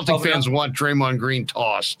Celtic fans want Draymond Green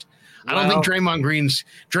tossed. I don't think Draymond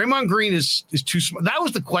Green is too smart. That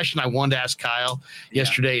was the question I wanted to ask Kyle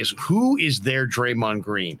yesterday is who is their Draymond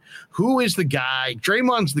Green? Who is the guy?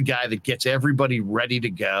 Draymond's the guy that gets everybody ready to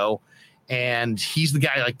go. And he's the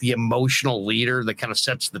guy, like the emotional leader that kind of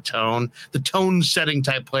sets the tone setting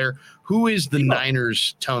type player. Who is the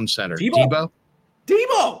Niners tone setter? Debo?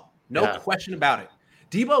 No question about it.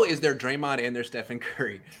 Debo is their Draymond and their Stephen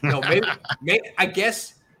Curry. No, maybe I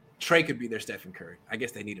guess Trey could be their Stephen Curry. I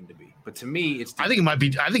guess they need him to be. But to me, it's Debo. I think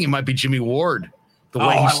it might be Jimmy Ward. The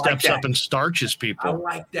way he steps up and starches people. I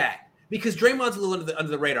like that. Because Draymond's a little under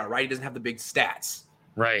the radar, right? He doesn't have the big stats.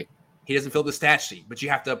 Right. He doesn't fill the stat sheet, but you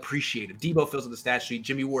have to appreciate it. Debo fills in the stat sheet.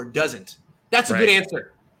 Jimmy Ward doesn't. That's a good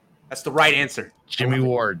answer. That's the right answer. Jimmy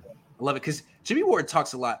Ward. I love it because Jimmy Ward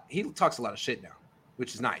talks a lot. He talks a lot of shit now,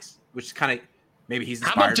 which is nice. Which is kind of maybe he's.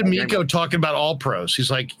 How about D'Amico talking about all pros? He's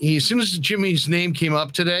like, as soon as Jimmy's name came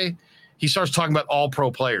up today, he starts talking about all pro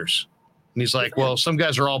players, and he's like, well, some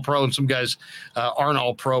guys are all pro and some guys aren't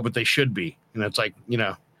all pro, but they should be. And it's like,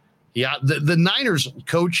 the Niners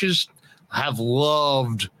coaches have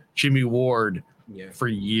loved Jimmy Ward for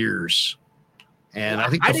years. And I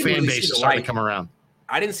think the fan base is starting to come around.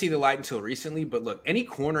 I didn't see the light until recently, but look, any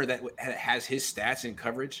corner that has his stats and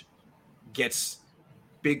coverage gets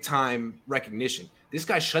big time recognition. This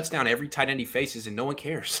guy shuts down every tight end he faces and no one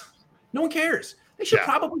cares. No one cares. They should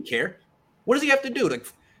probably care. What does he have to do? Like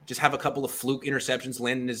just have a couple of fluke interceptions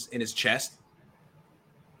land in his chest?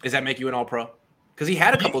 Does that make you an all pro? Because he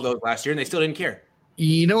had a couple of those last year and they still didn't care.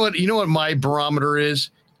 You know what my barometer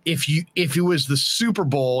is? If it was the Super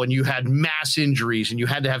Bowl and you had mass injuries and you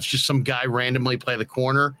had to have just some guy randomly play the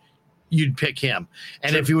corner, you'd pick him.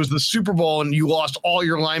 And if it was the Super Bowl and you lost all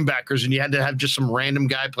your linebackers and you had to have just some random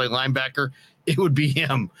guy play linebacker, it would be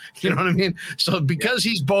him. You know what I mean? So because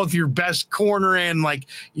he's both your best corner and like,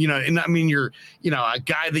 and I mean, you're, a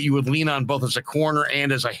guy that you would lean on both as a corner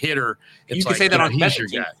and as a hitter. It's you can like, say that on he's special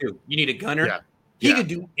your teams guy. too. You need a gunner. Yeah. He could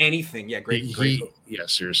do anything. Yeah, great. Yeah,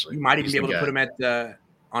 seriously. You might even be able to put him at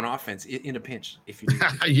on offense in a pinch if you need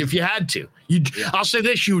to. If you had to. I'll say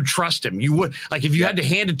this, you would trust him. You would, like, if you had to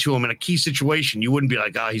hand it to him in a key situation, you wouldn't be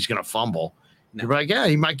like, he's going to fumble. No. You're like, yeah,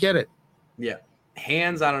 he might get it. Yeah.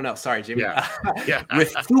 Hands, I don't know. Sorry, Jimmy. Yeah.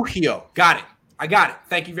 Refugio. Got it. I got it.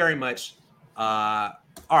 Thank you very much. All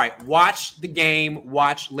right. Watch the game.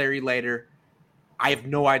 Watch Larry later. I have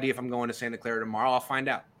no idea if I'm going to Santa Clara tomorrow. I'll find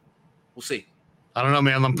out. We'll see. I don't know,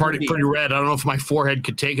 man. I'm pretty red. I don't know if my forehead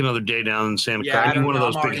could take another day down in Santa Clara. I need one of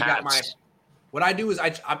those big hats. What I do is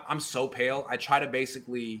I'm so pale. I try to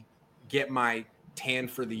basically get my tan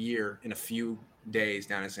for the year in a few days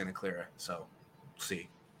down in Santa Clara. So, we'll see.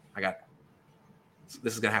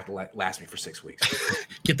 This is gonna have to last me for 6 weeks.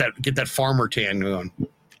 Get that farmer tan going.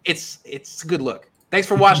 It's a good look. Thanks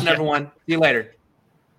for watching, everyone. See you later.